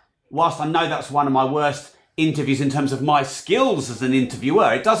whilst I know that's one of my worst interviews in terms of my skills as an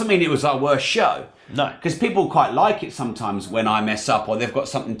interviewer, it doesn't mean it was our worst show. No. Because people quite like it sometimes when I mess up, or they've got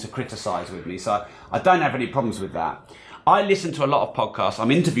something to criticise with me. So I don't have any problems with that. I listen to a lot of podcasts.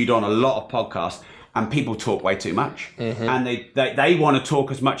 I'm interviewed on a lot of podcasts, and people talk way too much. And they want to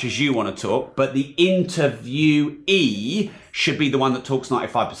talk as much as you want to talk, but the interviewee should be the one that talks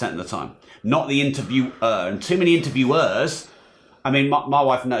 95% of the time, not the interviewer. And too many interviewers. I mean, my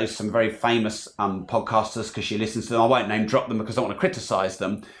wife knows some very famous podcasters because she listens to them. I won't name drop them because I don't want to criticise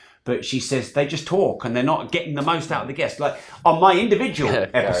them. But she says they just talk and they're not getting the most out of the guest. Like on my individual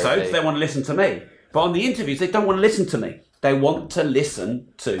episodes, they want to listen to me. But on the interviews, they don't want to listen to me. They want to listen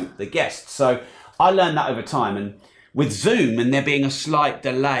to the guest. So I learned that over time. And with Zoom and there being a slight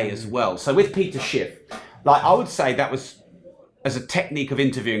delay as well. So with Peter Schiff, like I would say that was, as a technique of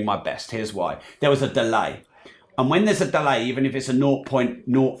interviewing, my best. Here's why. There was a delay. And when there's a delay, even if it's a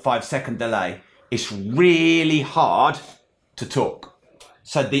 0.05 second delay, it's really hard to talk.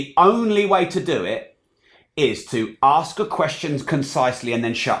 So the only way to do it is to ask a question concisely and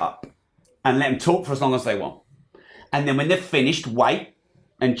then shut up and let them talk for as long as they want. And then when they're finished, wait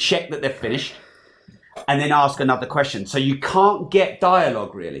and check that they're finished and then ask another question. So you can't get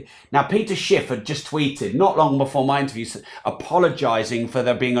dialogue really. Now, Peter Schiff had just tweeted not long before my interview apologising for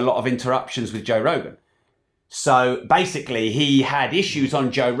there being a lot of interruptions with Joe Rogan. So basically he had issues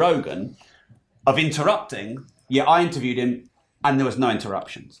on Joe Rogan of interrupting. Yeah, I interviewed him and there was no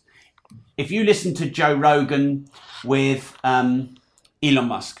interruptions. If you listen to Joe Rogan with Elon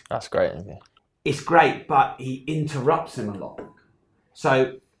Musk. That's great. Okay. It's great, but he interrupts him a lot.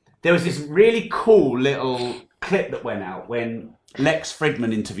 So there was this really cool little clip that went out when Lex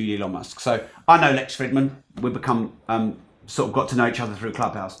Fridman interviewed Elon Musk. So I know Lex Fridman. We've become, sort of got to know each other through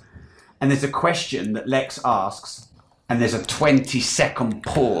Clubhouse. And there's a question that Lex asks, and there's a 20-second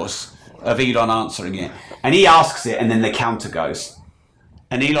pause of Elon answering it. And he asks it, and then the counter goes.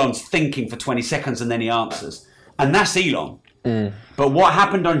 And Elon's thinking for 20 seconds, and then he answers. And that's Elon. But what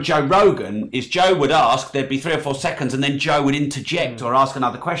happened on Joe Rogan is Joe would ask, there'd be 3 or 4 seconds, and then Joe would interject or ask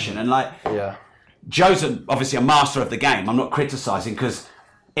another question. And Joe's obviously a master of the game. I'm not criticising, because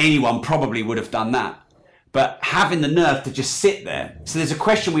anyone probably would have done that. But having the nerve to just sit there. So there's a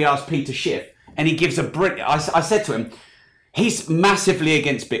question we asked Peter Schiff, and he gives a brilliant. I said to him, he's massively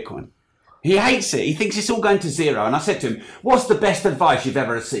against Bitcoin. He hates it. He thinks it's all going to zero. And I said to him, what's the best advice you've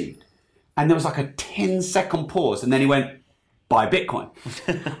ever received? And there was like a 10-second pause, and then he went, buy Bitcoin.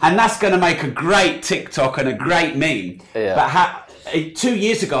 And that's going to make a great TikTok and a great meme. Yeah. But 2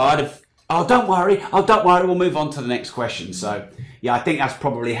 years ago, I'd have, don't worry, we'll move on to the next question. So, yeah, I think that's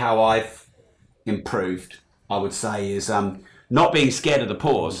probably how I've improved, I would say, is not being scared of the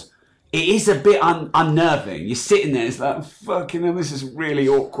pause. It is a bit unnerving. You're sitting there, it's like, fucking hell, this is really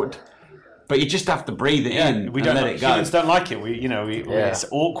awkward. But you just have to breathe it in and let it go. Humans don't like it. It's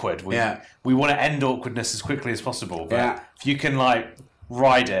awkward. We want to end awkwardness as quickly as possible. But if you can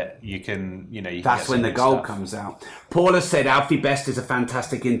ride it, you can. That's when the gold comes out. Paula said Alfie Best is a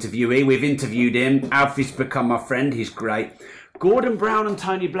fantastic interviewee. We've interviewed him. Alfie's become my friend. He's great. Gordon Brown and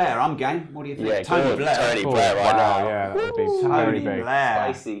Tony Blair. I'm game. What do you think? Yeah, Tony Blair. Tony Blair right now. Yeah, that would be Tony very big.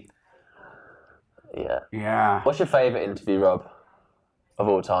 Blair. Spicy. Yeah. Yeah. What's your favourite interview, Rob, of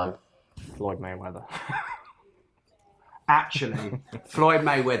all time? Floyd Mayweather. Actually, Floyd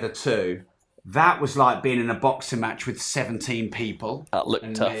Mayweather 2, that was like being in a boxing match with 17 people. That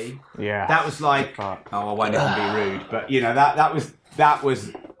looked tough. Me. Yeah. That was like, I won't even be rude, but that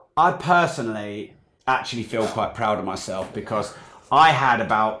was, I personally actually feel quite proud of myself because I had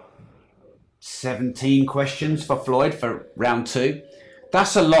about 17 questions for Floyd for round 2.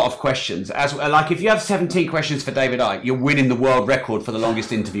 That's a lot of questions. If you have 17 questions for David Icke, you're winning the world record for the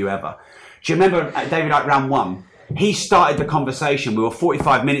longest interview ever. Do you remember David Icke round 1? He started the conversation. We were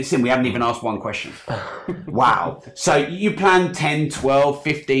 45 minutes in. We hadn't even asked one question. Wow. So you planned 10, 12,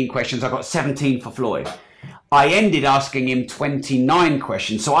 15 questions. I got 17 for Floyd. I ended asking him 29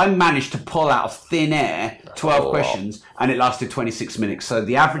 questions. So I managed to pull out of thin air 12 questions, and it lasted 26 minutes. So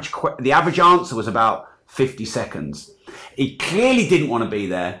the average answer was about 50 seconds. He clearly didn't want to be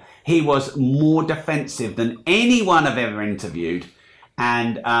there. He was more defensive than anyone I've ever interviewed.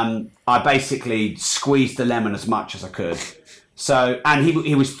 And I basically squeezed the lemon as much as I could. So, and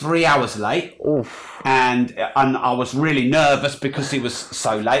he was 3 hours late. Oof. And I was really nervous because he was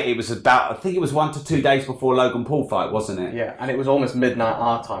so late. It was about, I think it was 1 to 2 days before Logan Paul fight, wasn't it? Yeah, and it was almost midnight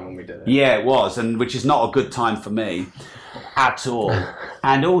our time when we did it. Yeah, it was, and which is not a good time for me at all.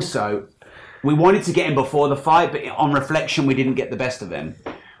 And also, we wanted to get him before the fight, but on reflection, we didn't get the best of him.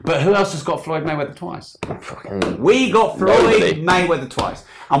 But who else has got Floyd Mayweather twice? We got Floyd Mayweather twice.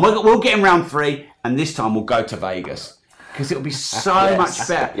 And we'll get him round 3, and this time we'll go to Vegas. Because it'll be so much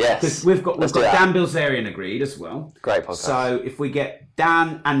better. Yes. Because we've got Dan Bilzerian agreed as well. Great podcast. So if we get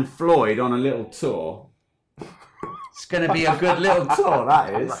Dan and Floyd on a little tour, it's going to be a good little tour,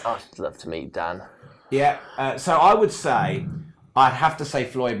 that is. I'd love to meet Dan. Yeah. So I would say, I'd have to say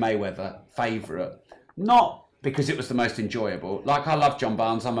Floyd Mayweather, favourite. Not because it was the most enjoyable. Like, I love John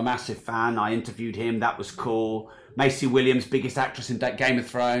Barnes. I'm a massive fan. I interviewed him. That was cool. Maisie Williams, biggest actress in Game of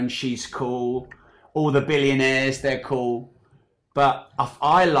Thrones. She's cool. All the billionaires, they're cool. But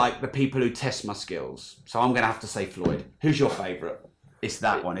I like the people who test my skills. So I'm going to have to say Floyd. Who's your favourite? It's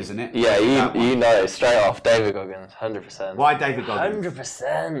that one, isn't it? Yeah, you know, straight off, David Goggins, 100%. Why David Goggins?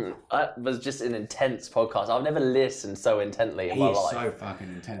 100%. It was just an intense podcast. I've never listened so intently in my life. He's so fucking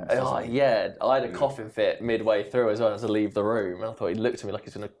intense. Yeah, I had a coughing fit midway through as well. I had to leave the room, and I thought he looked at me like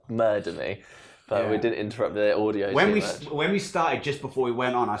he's going to murder me. But we didn't interrupt the audio when much. When we started, just before we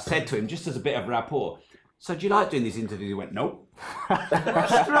went on, I said to him, just as a bit of rapport, so do you like doing these interviews? He went, nope.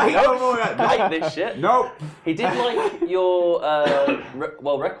 Straight up. Like this shit? Nope. He did like your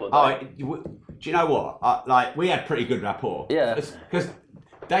world record. Oh, do you know what? We had pretty good rapport. Yeah. Because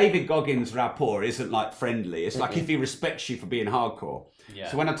David Goggins' rapport isn't like friendly. It's like if he respects you for being hardcore. Yeah.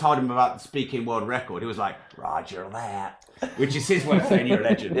 So when I told him about the speaking world record, he was like, Roger that. Which is his way of saying you're a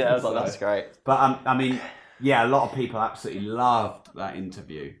legend. Yeah, I was like, that's great. But I mean, yeah, a lot of people absolutely loved that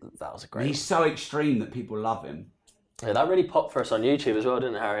interview. That was a great. He's so extreme that people love him. Yeah, that really popped for us on YouTube as well,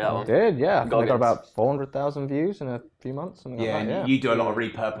 didn't it, Harry? That one did, yeah. I think we got about 400,000 views in a few months. And you do a lot of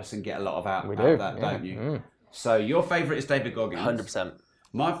repurpose and get a lot of out of that, don't you? Mm. So your favourite is David Goggins? 100%.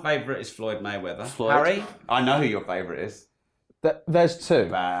 My favourite is Floyd Mayweather. Floyd. Harry, I know who your favourite is. There's two.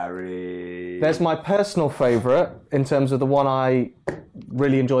 Barry. There's my personal favourite in terms of the one I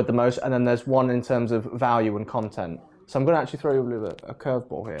really enjoyed the most, and then there's one in terms of value and content. So I'm going to actually throw you a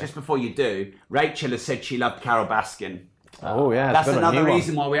curveball here. Just before you do, Rachel has said she loved Carol Baskin. Oh, yeah. That's another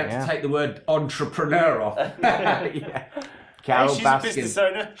reason why we had to take the word entrepreneur off. Yeah. Carol she's Baskin. A business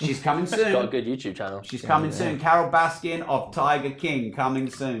owner. She's coming soon. She's got a good YouTube channel. She's coming soon. Carol Baskin of Tiger King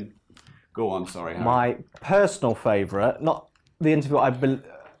coming soon. Go on, sorry, Harry. My personal favourite, not the interview I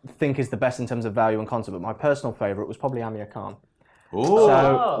think is the best in terms of value and content, but my personal favourite was probably Amir Khan. Ooh,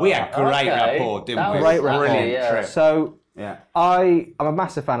 so, we had great rapport, didn't we? Great rapport. Brilliant trip. So I'm a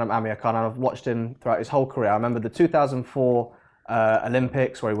massive fan of Amir Khan, and I've watched him throughout his whole career. I remember the 2004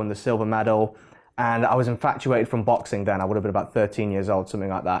 Olympics where he won the silver medal, and I was infatuated from boxing then. I would have been about 13 years old, something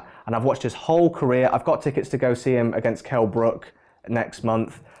like that. And I've watched his whole career. I've got tickets to go see him against Kell Brook next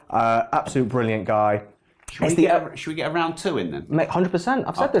month. Absolute brilliant guy. Should we get a round 2 in then? 100%.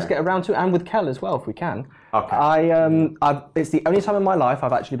 I've said this, get a round 2, and with Kell as well, if we can. Okay. It's the only time in my life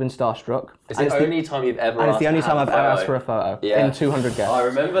I've actually been starstruck. It's the only time you've ever asked. And it's the only time I've ever asked for a photo in 200 guests. I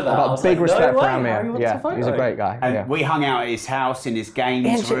remember that. I've got big respect for Amir. Yeah, he's a great guy. And we hung out at his house in his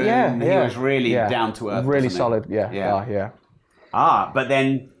games room. He was really down to earth. Really solid. Yeah. But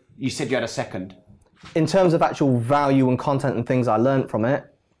then you said you had a second. In terms of actual value and content and things I learned from it,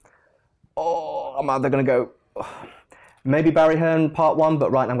 I'm either going to go maybe Barry Hearn part 1,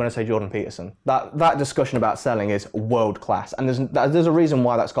 but right now I'm going to say Jordan Peterson. That discussion about selling is world class, and there's a reason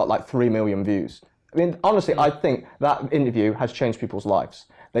why that's got like 3 million views. I mean, honestly, I think that interview has changed people's lives.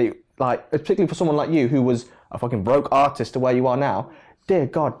 Particularly for someone like you who was a fucking broke artist to where you are now. Dear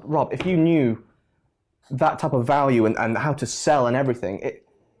God, Rob, if you knew that type of value and how to sell and everything, it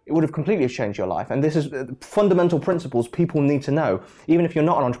would have completely changed your life. And this is fundamental principles people need to know, even if you're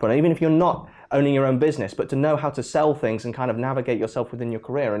not an entrepreneur, even if you're not owning your own business, but to know how to sell things and kind of navigate yourself within your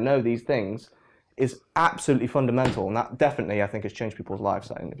career and know these things is absolutely fundamental. And that definitely, I think, has changed people's lives,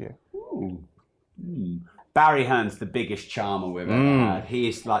 that interview. Ooh. Barry Hearn's the biggest charmer we've ever had. He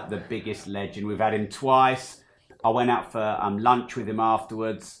is like the biggest legend. We've had him twice. I went out for lunch with him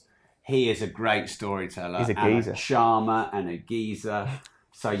afterwards. He is a great storyteller. He's a and geezer. a charmer and a geezer.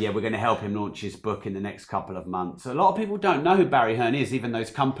 So yeah, we're going to help him launch his book in the next couple of months. A lot of people don't know who Barry Hearn is, even those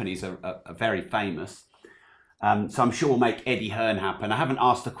companies are very famous. So I'm sure we'll make Eddie Hearn happen. I haven't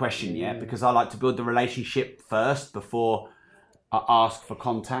asked the question yet because I like to build the relationship first before I ask for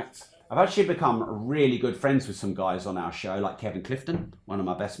contacts. I've actually become really good friends with some guys on our show, like Kevin Clifton, one of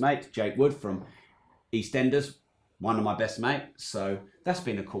my best mates, Jake Wood from EastEnders, one of my best mates. So that's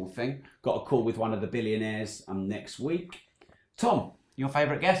been a cool thing. Got a call with one of the billionaires next week. Tom, your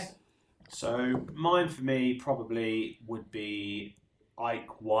favourite guest? So mine for me probably would be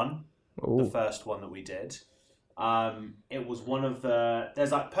Ike 1, the first one that we did. It was one of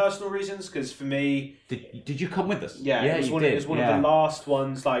there's like personal reasons because for me, did you come with us? Yeah, it was one of the last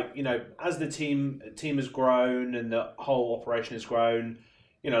ones. Like, you know, as the team has grown and the whole operation has grown,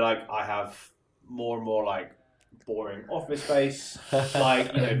 you know, like I have more and more like boring office space,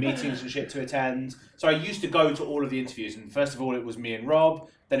 like, you know, meetings and shit to attend. So I used to go to all of the interviews, and first of all it was me and Rob,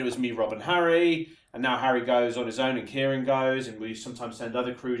 then it was me, Rob and Harry, and now Harry goes on his own and Kieran goes, and we sometimes send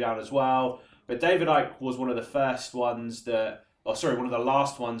other crew down as well. But David Icke was one of the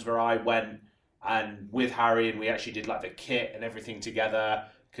last ones where I went and with Harry, and we actually did like the kit and everything together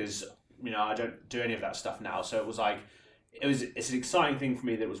because, you know, I don't do any of that stuff now. So it was like, it's an exciting thing for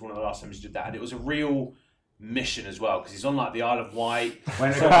me that it was one of the last times you did that. And it was a real mission as well because he's on like the Isle of Wight. So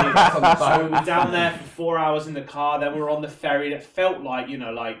we were down there for 4 hours in the car, then we were on the ferry. It felt like, you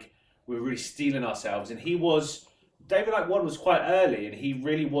know, like we were really stealing ourselves. And David Icke 1 was quite early, and he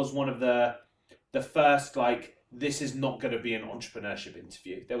really was one of the first, like, this is not going to be an entrepreneurship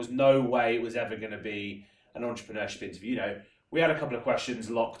interview. There was no way it was ever going to be an entrepreneurship interview. You know, we had a couple of questions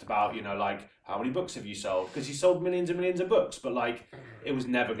locked about, you know, like, how many books have you sold? Because he sold millions and millions of books, but, like, it was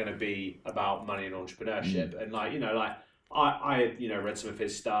never going to be about money and entrepreneurship. And, like, you know, like, I you know, read some of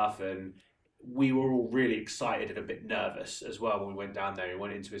his stuff, and we were all really excited and a bit nervous as well when we went down there. We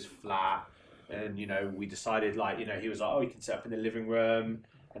went into his flat, and, you know, we decided, like, you know, he was like, oh, you can set up in the living room.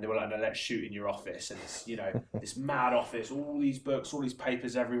 And they were like, no, let's shoot in your office. And it's, you know, this mad office, all these books, all these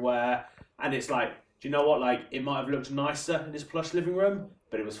papers everywhere. And it's like, do you know what? Like, it might have looked nicer in his plush living room,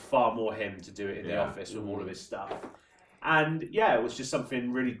 but it was far more him to do it in the office with all of his stuff. And yeah, it was just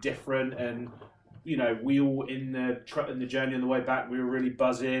something really different. And, you know, we all in the journey on the way back, we were really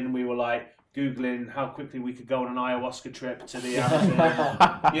buzzing. We were like Googling how quickly we could go on an ayahuasca trip to the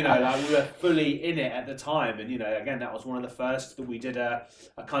Amazon. You know, like we were fully in it at the time. And, you know, again, that was one of the first that we did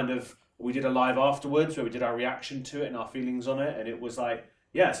we did a live afterwards where we did our reaction to it and our feelings on it. And it was like,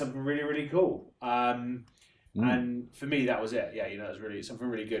 yeah, something really, really cool. And for me, that was it. Yeah, you know, it was really something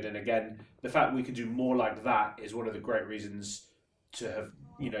really good. And again, the fact we can do more like that is one of the great reasons to have,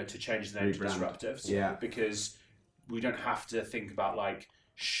 you know, to change the name to Disruptives. Yeah. Because we don't have to think about like,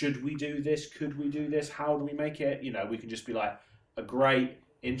 should we do this? Could we do this? How do we make it? You know, we can just be like a great,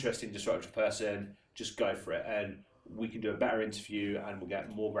 interesting, disruptive person, just go for it. And we can do a better interview and we'll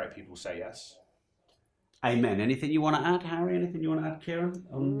get more great people say yes. Amen. Anything you want to add, Harry? Anything you want to add, Kieran?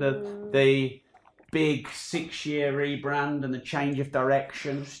 On the big 6-year rebrand and the change of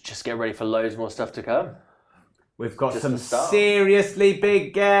direction? Just get ready for loads more stuff to come. We've got some seriously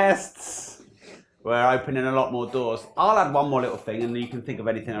big guests. We're opening a lot more doors. I'll add one more little thing, and you can think of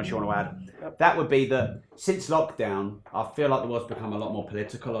anything else you want to add. Yep. That would be that since lockdown, I feel like the world's become a lot more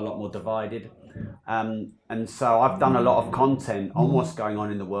political, a lot more divided. And so I've done a lot of content on what's going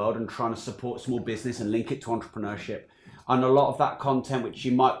on in the world and trying to support small business and link it to entrepreneurship. And a lot of that content, which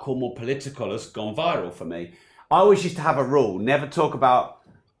you might call more political, has gone viral for me. I always used to have a rule, never talk about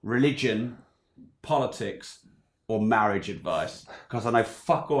religion, politics, or marriage advice, because I know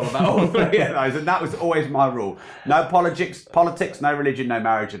fuck all about all three of those, and that was always my rule. No politics, no religion, no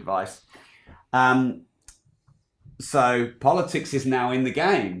marriage advice. So politics is now in the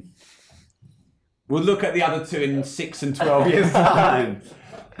game. We'll look at the other two in 6 and 12 years' time.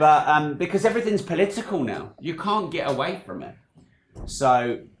 But because everything's political now, you can't get away from it.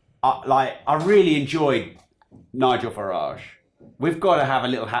 So, I really enjoyed Nigel Farage. We've got to have a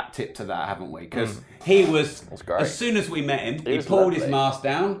little hat tip to that, haven't we? Because he was, as soon as we met him, he pulled his mask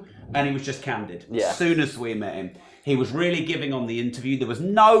down and he was just candid. Yeah. As soon as we met him, he was really giving on the interview. There was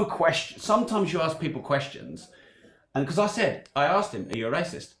no question. Sometimes you ask people questions, and because I asked him, "Are you a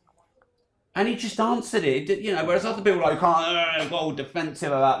racist?" And he just answered it, you know. Whereas other people got all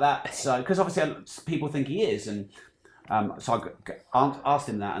defensive about that. So, because obviously people think he is, and so I asked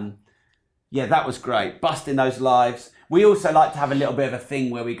him that, and yeah, that was great, busting those lives. We also like to have a little bit of a thing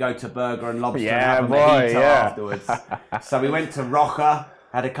where we go to Burger and Lobster and have a mojito afterwards. So we went to Rocha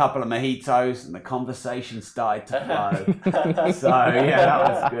had a couple of mojitos, and the conversation started to flow. So yeah,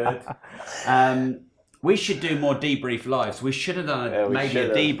 that was good. We should do more debrief lives. We should have done maybe a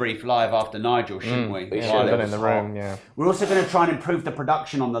debrief live after Nigel, shouldn't we? We should have done in the room, yeah. We're also going to try and improve the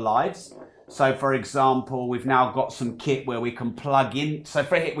production on the lives. So, for example, we've now got some kit where we can plug in. So,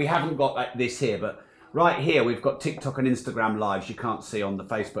 we haven't got like this here, but right here we've got TikTok and Instagram lives. You can't see on the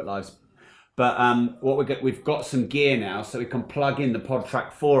Facebook lives, but we've got some gear now, so we can plug in the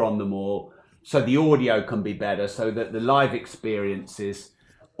PodTrack 4 on them all, so the audio can be better, so that the live experience is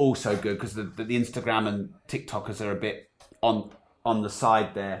also good, because the Instagram and TikTokers are a bit on the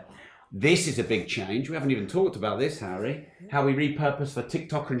side there. This is a big change. We haven't even talked about this, Harry. How we repurpose for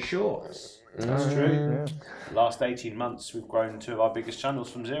TikTok and Shorts. That's true. Yeah. Last 18 months, we've grown two of our biggest channels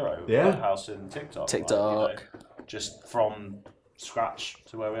from zero. Clubhouse and TikTok. Just from scratch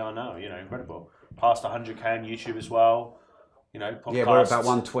to where we are now. Incredible. Past 100k on YouTube as well. Podcasts. Yeah, we're about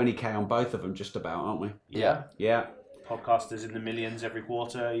 120k on both of them, just about, aren't we? Yeah. Yeah. Podcasters in the millions every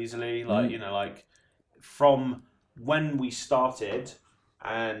quarter easily. From when we started,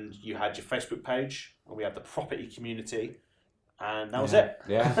 and you had your Facebook page, and we had the property community, and that was it.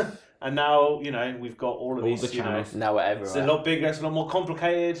 Yeah. And now, we've got all of these the channels. Now we're everywhere. It's a lot bigger, it's a lot more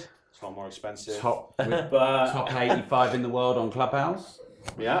complicated, it's a lot more expensive. Top 85 in the world on Clubhouse.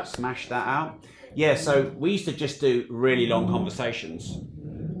 Yeah. Smash that out. Yeah, so we used to just do really long conversations.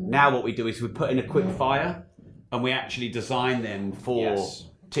 Now what we do is we put in a quick fire, and we actually design them for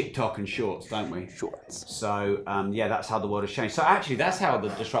TikTok and Shorts, don't we? Shorts. So, that's how the world has changed. So actually, that's how the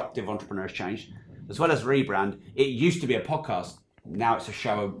disruptive entrepreneur has changed. As well as rebrand, it used to be a podcast. Now it's a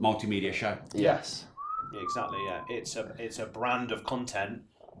show, a multimedia show. Yes. Yeah, exactly, yeah. It's a brand of content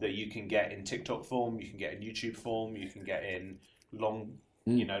that you can get in TikTok form, you can get in YouTube form, you can get in long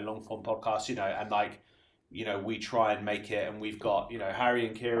form podcasts, and we try and make it, and we've got, Harry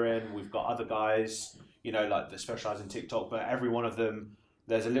and Kieran, we've got other guys, that specialize in TikTok, but every one of them,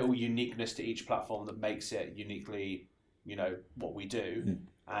 there's a little uniqueness to each platform that makes it uniquely, what we do.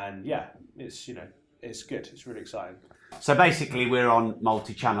 And yeah, it's, it's good. It's really exciting. So basically we're on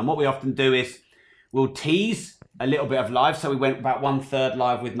multi-channel. And what we often do is we'll tease a little bit of live. So we went about 1/3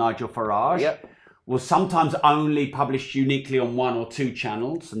 live with Nigel Farage. Yep. We'll sometimes only publish uniquely on 1 or 2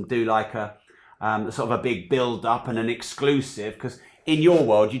 channels and do like a sort of a big build up and an exclusive, because in your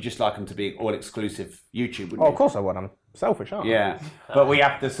world, you just like them to be all exclusive YouTube, wouldn't you? Of course I would. I'm selfish, aren't I? Yeah, but we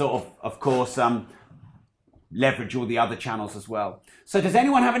have to sort of course, leverage all the other channels as well. So does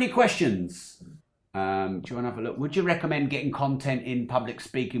anyone have any questions? Do you want to have a look? Would you recommend getting content in public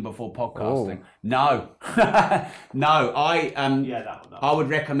speaking before podcasting? No. No, I would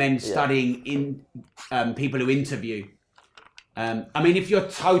recommend studying in people who interview. I mean, if you're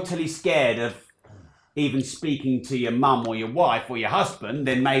totally scared of even speaking to your mum or your wife or your husband,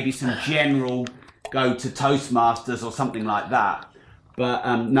 then maybe some general go to Toastmasters or something like that.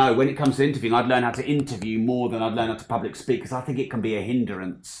 But no, when it comes to interviewing, I'd learn how to interview more than I'd learn how to public speak, because I think it can be a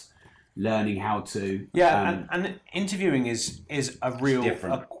hindrance learning how to. Yeah, and interviewing is a real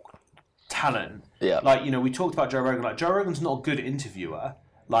talent. Yeah. We talked about Joe Rogan. Joe Rogan's not a good interviewer.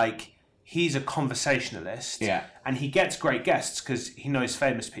 He's a conversationalist. Yeah. And he gets great guests because he knows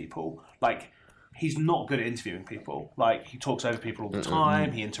famous people. He's not good at interviewing people. He talks over people all the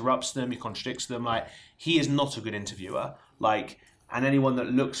time. He interrupts them. He contradicts them. He is not a good interviewer. And anyone that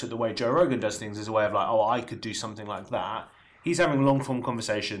looks at the way Joe Rogan does things as a way of I could do something like that. He's having long form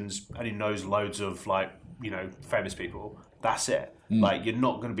conversations and he knows loads of famous people. That's it. You're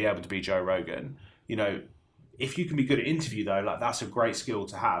not going to be able to be Joe Rogan. If you can be good at interview though, that's a great skill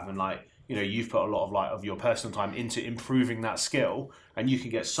to have. And you've put a lot of your personal time into improving that skill, and you can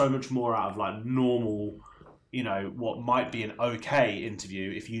get so much more out of normal, what might be an okay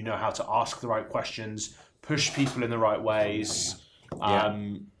interview if you know how to ask the right questions, push people in the right ways,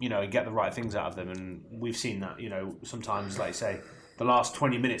 and get the right things out of them. And we've seen that, sometimes, like say, the last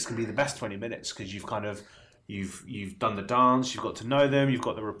 20 minutes can be the best 20 minutes because you've done the dance, you've got to know them, you've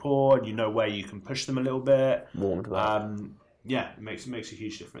got the rapport, and you know where you can push them a little bit. Warmed up. It makes a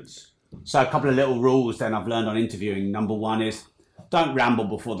huge difference. So a couple of little rules then I've learned on interviewing. Number 1 is don't ramble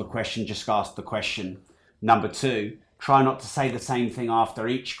before the question, just ask the question. Number 2, try not to say the same thing after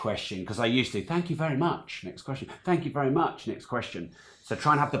each question, because I used to, thank you very much, next question, thank you very much, next question. So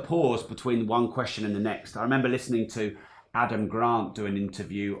try and have the pause between one question and the next. I remember listening to Adam Grant do an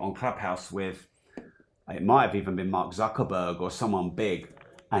interview on Clubhouse with, it might have even been Mark Zuckerberg or someone big,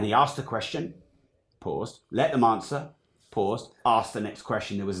 and he asked a question, paused, let them answer, paused, asked the next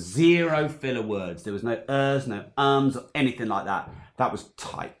question. There was 0 filler words. There was no no ums, or anything like that. That was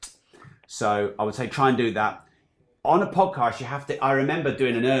tight. So I would say try and do that. on a podcast, you have to. I remember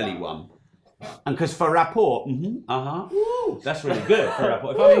doing an early one, and because for rapport, that's really good for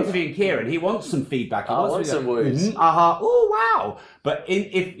rapport. If I'm interviewing Kieran, he wants some feedback. He wants some words. Oh wow! But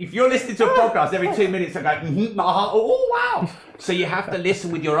if you're listening to a podcast every 2 minutes, I go oh wow! So you have to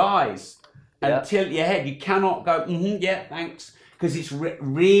listen with your eyes and tilt your head. You cannot go yeah, thanks. Because it's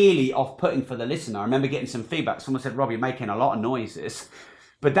really off-putting for the listener. I remember getting some feedback. Someone said, Rob, you're making a lot of noises.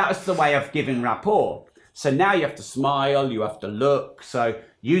 But that's the way of giving rapport. So now you have to smile, you have to look. So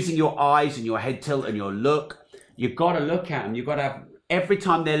using your eyes and your head tilt and your look, you've got to look at them. You've got to have, every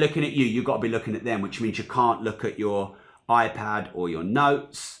time they're looking at you, you've got to be looking at them, which means you can't look at your iPad or your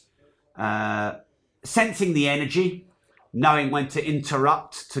notes. Sensing the energy, knowing when to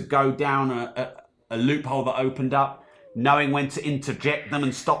interrupt, to go down a loophole that opened up. Knowing when to interject them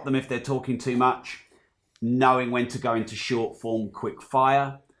and stop them if they're talking too much. Knowing when to go into short form, quick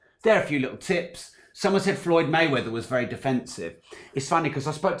fire. There are a few little tips. Someone said Floyd Mayweather was very defensive. It's funny because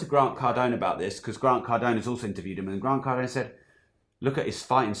I spoke to Grant Cardone about this because Grant Cardone has also interviewed him, and Grant Cardone said, look at his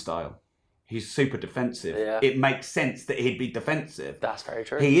fighting style. He's super defensive. Yeah. It makes sense that he'd be defensive. That's very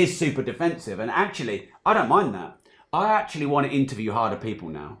true. He is super defensive. And actually, I don't mind that. I actually want to interview harder people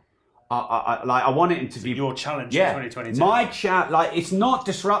now. I want to interview. Your challenge in 2022. My it's not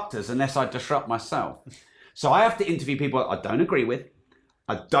disruptors unless I disrupt myself. So I have to interview people I don't agree with,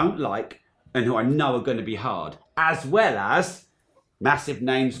 I don't like, and who I know are going to be hard, as well as massive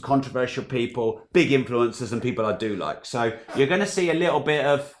names, controversial people, big influencers, and people I do like. So you're going to see a little bit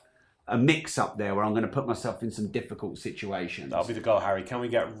of a mix up there where I'm going to put myself in some difficult situations. That'll be the goal, Harry. Can we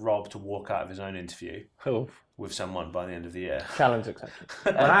get Rob to walk out of his own interview with someone by the end of the year? Challenge accepted.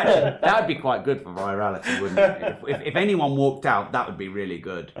 Well, actually, that would be quite good for virality, wouldn't it? If anyone walked out, that would be really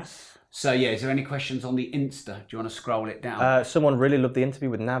good. So, yeah, is there any questions on the Insta? Do you want to scroll it down? Someone really loved the interview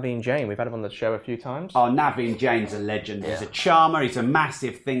with Naveen Jain. We've had him on the show a few times. Oh, Naveen Jain's a legend. He's a charmer. He's a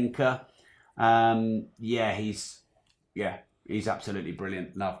massive thinker. He's absolutely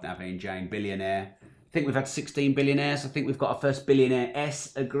brilliant. Love Naveen Jain, billionaire. I think we've had 16 billionaires. I think we've got our first billionaire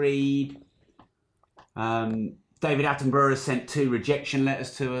S agreed. David Attenborough has sent 2 rejection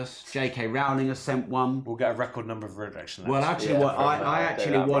letters to us. J.K. Rowling has sent 1. We'll get a record number of rejection letters. Well, actually, I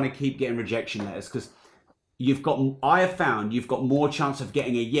actually want to keep getting rejection letters because I have found you've got more chance of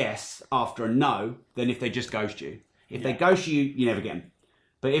getting a yes after a no than if they just ghost you. If they ghost you, you never get them.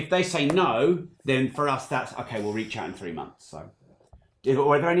 But if they say no, then for us, that's okay, we'll reach out in 3 months. So,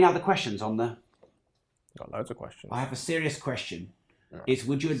 were there any other questions on the... Got loads of questions. I have a serious question. It's,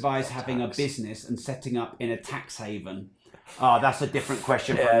 would you advise having a business and setting up in a tax haven? Oh, that's a different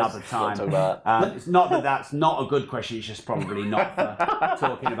question for another time. It's not that that's not a good question, it's just probably not for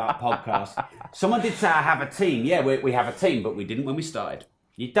talking about podcasts. Someone did say I have a team. Yeah, we have a team, but we didn't when we started.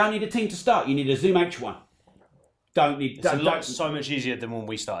 You don't need a team to start, you need a Zoom H1. It's so much easier than when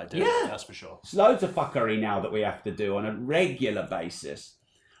we started doing it, that's for sure. There's loads of fuckery now that we have to do on a regular basis.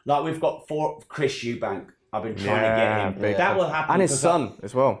 Like we've got Chris Eubank. I've been trying to get him. That will happen. And his son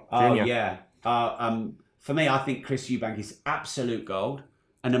as well, Junior. Oh, yeah. For me, I think Chris Eubank is absolute gold.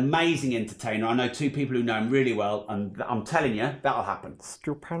 An amazing entertainer. I know 2 people who know him really well, and I'm telling you, that'll happen.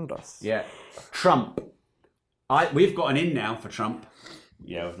 Stupendous. Yeah. Trump. We've got an in now for Trump.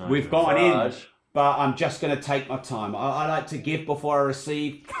 Yeah, we've got an in. But I'm just going to take my time. I like to give before I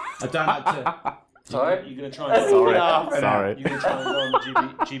receive. I don't like to... Sorry? You're going to try and... Sorry. You're going to try and go on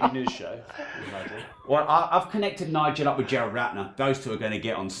the GB News show? Well, I've connected Nigel up with Gerald Ratner. Those 2 are going to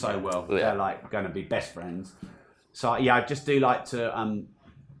get on so well. Yeah. They're like going to be best friends. So, yeah, I just do like to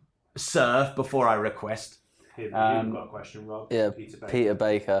serve before I request. You've got a question, Rob. Yeah, Peter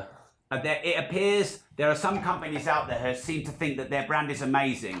Baker. It appears there are some companies out there who seem to think that their brand is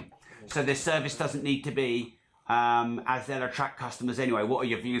amazing. So their service doesn't need to be, as they'll attract customers anyway. What are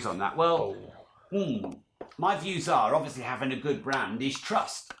your views on that? Well, my views are obviously having a good brand is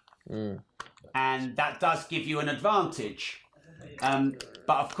trust. And that does give you an advantage. But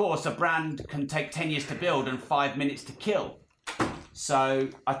of course, a brand can take 10 years to build and 5 minutes to kill. So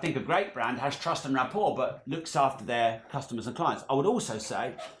I think a great brand has trust and rapport, but looks after their customers and clients. I would also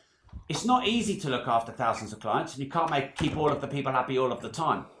say it's not easy to look after thousands of clients, and you can't keep all of the people happy all of the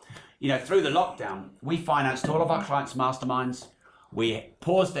time. You know, through the lockdown, we financed all of our clients' masterminds. We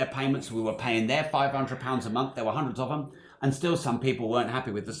paused their payments. We were paying their £500 a month. There were hundreds of them. And still some people weren't happy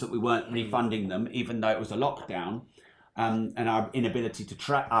with us that we weren't refunding them, even though it was a lockdown. And our ability to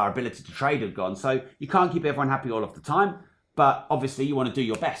trade had gone. So you can't keep everyone happy all of the time. But obviously you want to do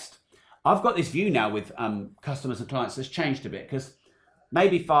your best. I've got this view now with customers and clients that's changed a bit. Because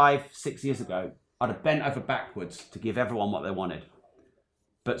maybe 5-6 years ago, I'd have bent over backwards to give everyone what they wanted.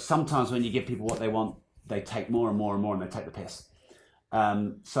 But sometimes when you give people what they want, they take more and more and more, and they take the piss.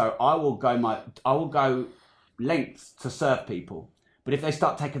 So I will go lengths to serve people, but if they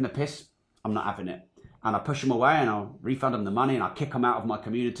start taking the piss, I'm not having it, and I push them away, and I'll refund them the money, and I kick them out of my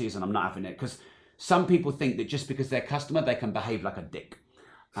communities, and I'm not having it, because some people think that just because they're a customer, they can behave like a dick,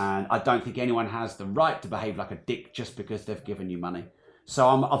 and I don't think anyone has the right to behave like a dick just because they've given you money. So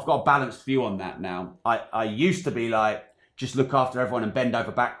I've got a balanced view on that now. I used to be like, just look after everyone and bend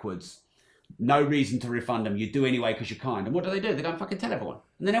over backwards. No reason to refund them. You do anyway because you're kind. And what do? They go and fucking tell everyone.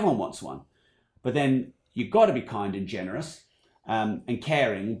 And then everyone wants one. But then you've got to be kind and generous and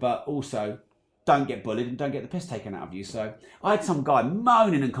caring, but also don't get bullied and don't get the piss taken out of you. So I had some guy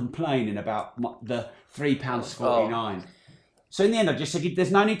moaning and complaining about the £3.49. So in the end, I just said,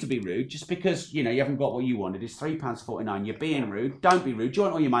 there's no need to be rude. Just because, you haven't got what you wanted. It's £3.49. You're being rude. Don't be rude. Do you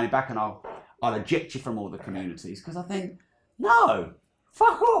want all your money back, and I'll eject you from all the communities. Because I think, no,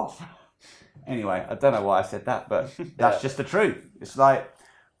 fuck off. Anyway, I don't know why I said that, but that's just the truth. It's like,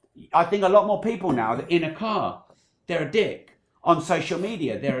 I think a lot more people now that in a car, they're a dick. On social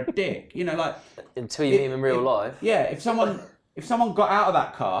media, they're a dick. Like until you meet them in real life. Yeah, if someone got out of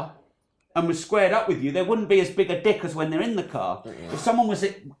that car and was squared up with you, they wouldn't be as big a dick as when they're in the car. If someone was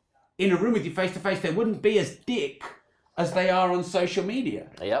in a room with you face to face, they wouldn't be as dick as they are on social media.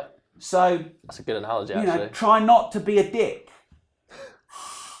 Yep. So that's a good analogy. Actually, try not to be a dick.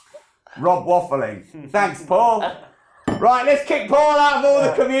 Rob waffling. Thanks, Paul. Right, let's kick Paul out of all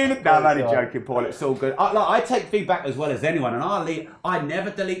the community. No, I'm only joking, Paul. It's all good. I take feedback as well as anyone, and I never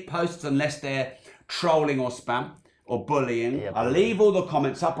delete posts unless they're trolling or spam or bullying. I leave all the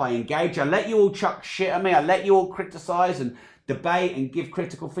comments up. I engage. I let you all chuck shit at me. I let you all criticise and debate and give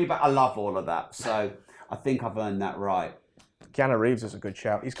critical feedback. I love all of that. So I think I've earned that right. Keanu Reeves is a good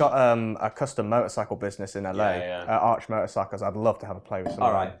shout. He's got a custom motorcycle business in LA, Arch Motorcycles. I'd love to have a play with someone.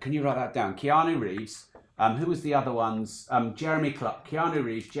 All right, can you write that down? Keanu Reeves. Who was the other ones? Jeremy Clark. Keanu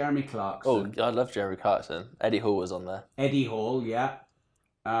Reeves, Jeremy Clarkson. Oh, I love Jeremy Clarkson. Eddie Hall was on there. Eddie Hall, yeah.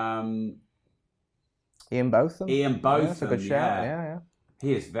 Ian Botham. That's a good shout. Yeah.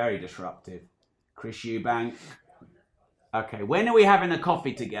 He is very disruptive. Chris Eubank. Okay, when are we having a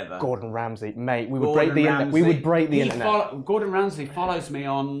coffee together? Gordon Ramsay, mate. We would break the internet. Gordon Ramsay follows me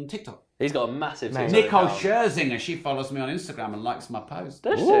on TikTok. He's got a massive TikTok Nicole account. Scherzinger, she follows me on Instagram and likes my post.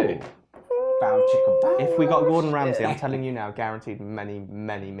 Does she? Bow chicka bow. If we got Gordon Ramsay, I'm telling you now, guaranteed many,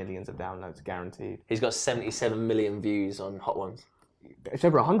 many millions of downloads, guaranteed. He's got 77 million views on Hot Ones. It's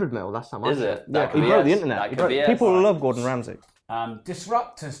over 100 mil last time I checked. Is it? He broke the internet. People love Gordon Ramsay.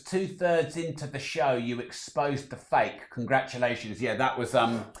 Disruptors, 2/3 into the show, you exposed the fake. Congratulations. Yeah, that was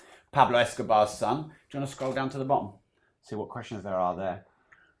Pablo Escobar's son. Do you want to scroll down to the bottom? See what questions there are there.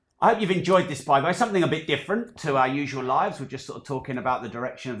 I hope you've enjoyed this, by the way. Something a bit different to our usual lives. We're just sort of talking about the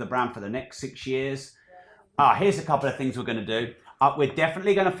direction of the brand for the next 6 years. Here's a couple of things we're going to do. We're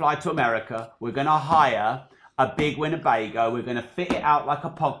definitely going to fly to America. We're going to hire a big Winnebago. We're going to fit it out like a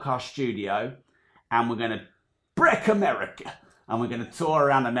podcast studio. And we're going to brick America. And we're going to tour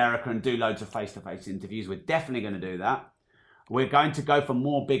around America and do loads of face-to-face interviews. We're definitely going to do that. We're going to go for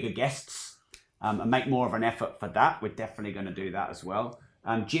more bigger guests and make more of an effort for that. We're definitely going to do that as well.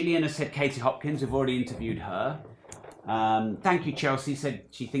 Gillian has said Katie Hopkins. We've already interviewed her. Thank you, Chelsea. Said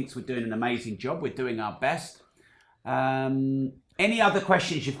she thinks we're doing an amazing job. We're doing our best. Any other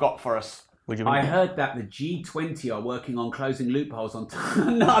questions you've got for us? I heard that the G20 are working on closing loopholes on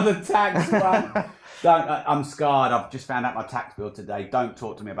another tax one. I'm scarred. I've just found out my tax bill today. Don't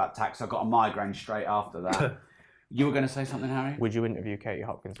talk to me about tax. I got a migraine straight after that. You were going to say something, Harry? Would you interview Katie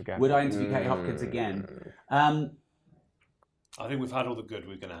Hopkins again? Would I interview Katie Hopkins again? I think we've had all the good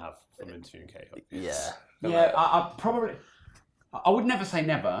we're going to have from interviewing Katie Hopkins. Yeah. I would never say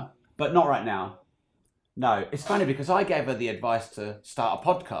never, but not right now. No, it's funny because I gave her the advice to start a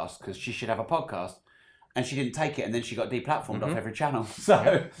podcast because she should have a podcast, and she didn't take it, and then she got deplatformed off every channel.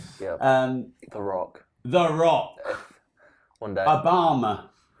 So, The Rock. One day. Obama.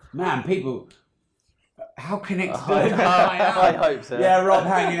 Man, people, how connected I am? I hope so. Yeah, Rob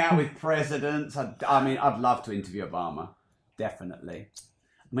hanging out with presidents. I mean, I'd love to interview Obama. Definitely.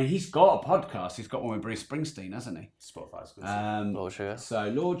 I mean, he's got a podcast. He's got one with Bruce Springsteen, hasn't he? Spotify's good. Lord Sugar. So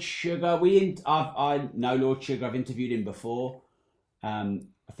Lord Sugar, I know Lord Sugar. I've interviewed him before. I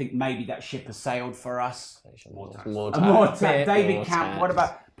think maybe that ship has sailed for us. More David Camp. What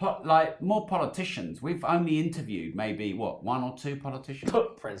about more politicians? We've only interviewed maybe one or two politicians.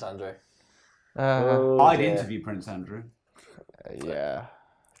 Prince Andrew. I'd interview Prince Andrew. Yeah,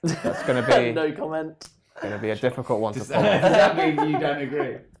 that's going to be no comment. Going to be a difficult one to follow. Does that mean you don't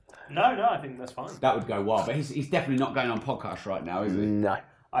agree? No, I think that's fine. That would go wild, but he's definitely not going on podcast right now, is he? No.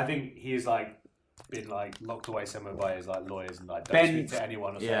 I think he is like been like locked away somewhere by his like lawyers and like don't Ben, speak to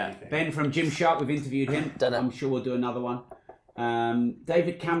anyone or say anything. Ben from Gymshark, we've interviewed him. I'm sure we'll do another one.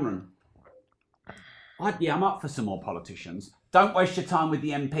 David Cameron. I'm up for some more politicians. Don't waste your time with the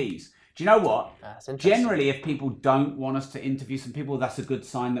MPs. Do you know what? Generally, if people don't want us to interview some people, that's a good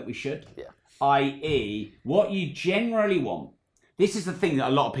sign that we should. Yeah. I.e., what you generally want. This is the thing that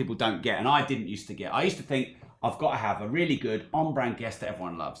a lot of people don't get, and I didn't used to get. I used to think I've got to have a really good on-brand guest that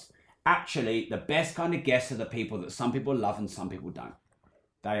everyone loves. Actually, the best kind of guests are the people that some people love and some people don't.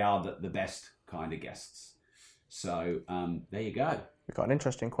 They are the best kind of guests. So there you go. We've got an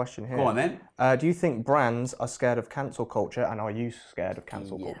interesting question here. Go on then. Do you think brands are scared of cancel culture, and are you scared of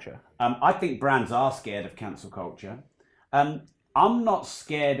cancel culture? I think brands are scared of cancel culture. I'm not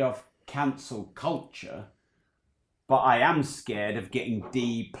scared of cancel culture, but I am scared of getting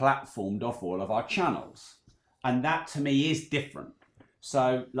de-platformed off all of our channels. And that to me is different.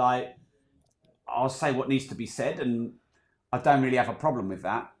 So, like, I'll say what needs to be said, and I don't really have a problem with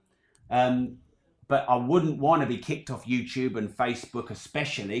that. But I wouldn't want to be kicked off YouTube and Facebook,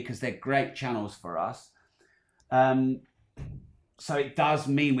 especially, because they're great channels for us. So it does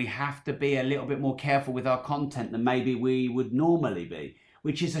mean we have to be a little bit more careful with our content than maybe we would normally be,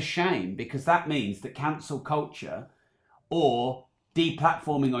 which is a shame, because that means that cancel culture or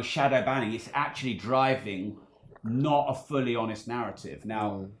deplatforming or shadow banning is actually driving not a fully honest narrative.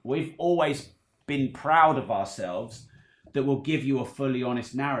 Now, we've always been proud of ourselves that we'll give you a fully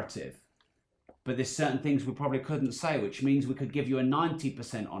honest narrative. But there's certain things we probably couldn't say, which means we could give you a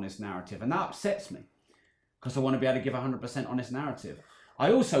 90% honest narrative. And that upsets me, because I want to be able to give a 100% honest narrative.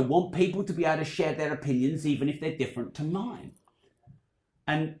 I also want people to be able to share their opinions, even if they're different to mine.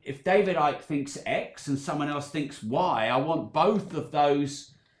 And if David Icke thinks X and someone else thinks Y, I want both of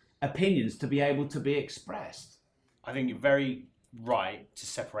those opinions to be able to be expressed. I think you're very right to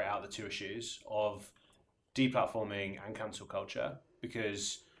separate out the two issues of deplatforming and cancel culture,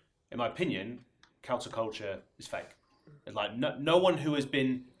 because in my opinion, cancel culture is fake. Like no one who has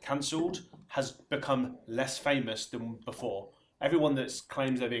been cancelled has become less famous than before. Everyone that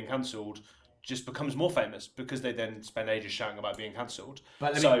claims they're being cancelled just becomes more famous because they then spend ages shouting about being cancelled.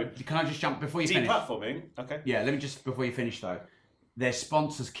 But can I just jump before you finish? Deplatforming, okay. Yeah, let me just, before you finish though, their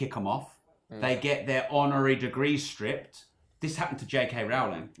sponsors kick them off. They get their honorary degrees stripped. This happened to J.K.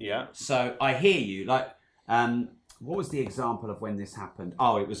 Rowling. Yeah. So I hear you. Like, what was the example of when this happened?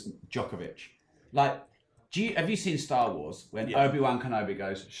 Oh, it was Djokovic. Like, have you seen Star Wars when Obi-Wan Kenobi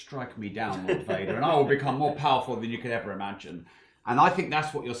goes, "Strike me down, Lord Vader, and I will become more powerful than you could ever imagine"? And I think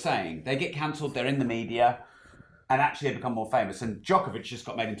that's what you're saying. They get cancelled, they're in the media, and actually they become more famous. And Djokovic just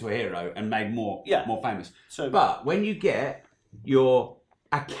got made into a hero and made more famous. But when you get your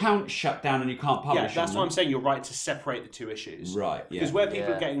account shut down and you can't publish, that's why I'm saying you're right to separate the two issues. Right. Yeah. Because where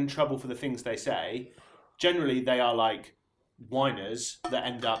people are getting in trouble for the things they say, generally they are like whiners that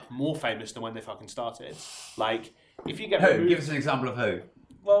end up more famous than when they fucking started. Like, if you get who? Give us an example of who.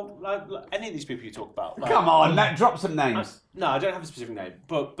 Well, like any of these people you talk about. Like, come on, drop some names. No, I don't have a specific name,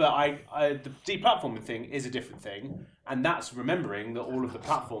 but the deplatforming thing is a different thing, and that's remembering that all of the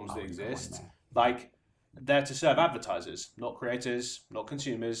platforms that exist, like, they're to serve advertisers, not creators, not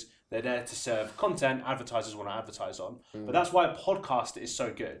consumers. They're there to serve content advertisers want to advertise on. But that's why a podcast is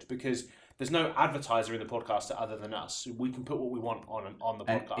so good, because there's no advertiser in the podcast other than us. We can put what we want on the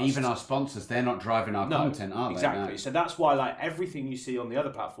podcast. And even our sponsors, they're not driving our content, are they? Exactly. No. So that's why, like, everything you see on the other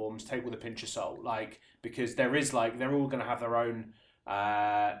platforms, take with a pinch of salt. Like, because there is, like, they're all going to have their own,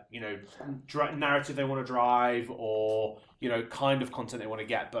 narrative they want to drive, or, kind of content they want to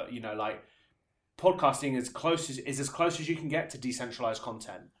get. But, like, podcasting is as close as you can get to decentralized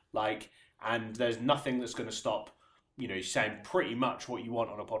content. Like, and there's nothing that's going to stop, saying pretty much what you want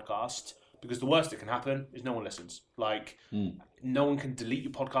on a podcast. Because the worst that can happen is no one listens. Like, no one can delete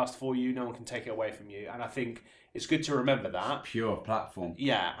your podcast for you. No one can take it away from you. And I think it's good to remember that. Pure platform.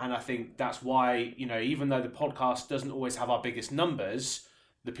 Yeah, and I think that's why, even though the podcast doesn't always have our biggest numbers,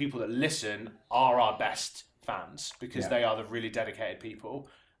 the people that listen are our best fans, because they are the really dedicated people.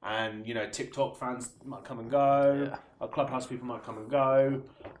 And, TikTok fans might come and go. Our Clubhouse people might come and go.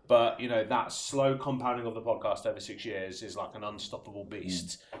 But, that slow compounding of the podcast over 6 years is like an unstoppable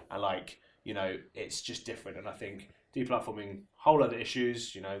beast. And, like, it's just different. And I think deplatforming, whole other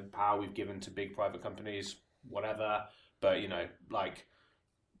issues, the power we've given to big private companies, whatever. But, like,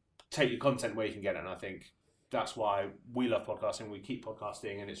 take your content where you can get it. And I think that's why we love podcasting. We keep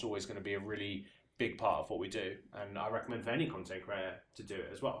podcasting, and it's always going to be a really big part of what we do. And I recommend for any content creator to do it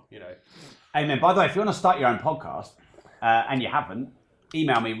as well, Amen. By the way, if you want to start your own podcast, and you haven't,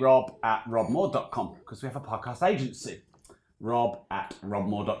 email me, rob@robmore.com, because we have a podcast agency.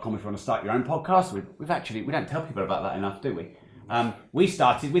 rob@robmore.com if you want to start your own podcast. We don't tell people about that enough, do we? We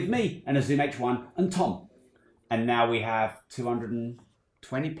started with me and a Zoom H1 and Tom. And now we have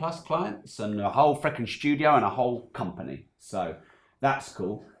 220 plus clients and a whole freaking studio and a whole company. So that's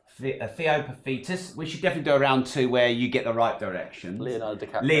cool. Theo Paphitis. We should definitely do a round 2 where you get the right directions. Leonardo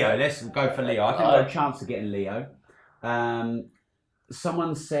DiCaprio. Leo, let's go for Leo. I think we've got a chance of getting Leo.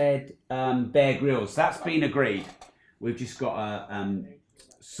 Someone said Bear Grylls. That's been agreed. We've just got to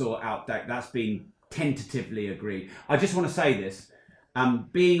sort out that. That's been tentatively agreed. I just want to say this.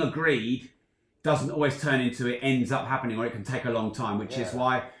 Being agreed doesn't always turn into it ends up happening, or it can take a long time, which is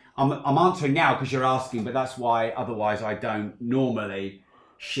why I'm answering now because you're asking, but that's why otherwise I don't normally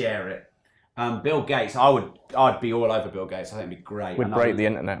share it. Bill Gates, I'd be all over Bill Gates. I think it'd be great. We'd break the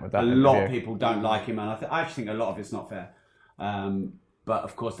internet with that. A lot of people don't like him, and I actually think a lot of it's not fair. But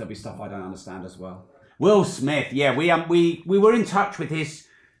of course there'll be stuff I don't understand as well. Will Smith, yeah, we were in touch with his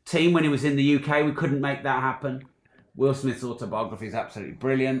team when he was in the UK. We couldn't make that happen. Will Smith's autobiography is absolutely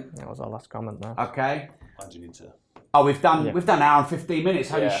brilliant. That was our last comment there. Okay. I do need to. Oh, we've done an hour and 15 minutes.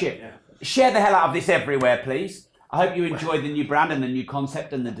 Holy shit! Yeah. Share the hell out of this everywhere, please. I hope you enjoy the new brand and the new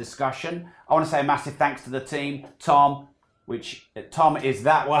concept and the discussion. I want to say a massive thanks to the team, Tom, Tom is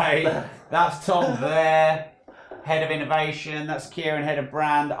that way. That's Tom there, head of innovation. That's Kieran, head of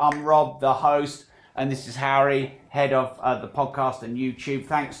brand. I'm Rob, the host. And this is Harry, head of the podcast and YouTube.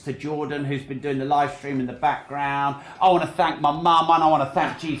 Thanks to Jordan, who's been doing the live stream in the background. I want to thank my mum and I want to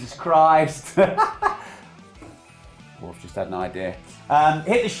thank Jesus Christ. Wolf just had an idea.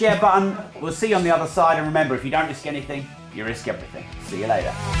 Hit the share button. We'll see you on the other side. And remember, if you don't risk anything, you risk everything. See you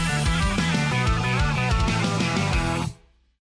later.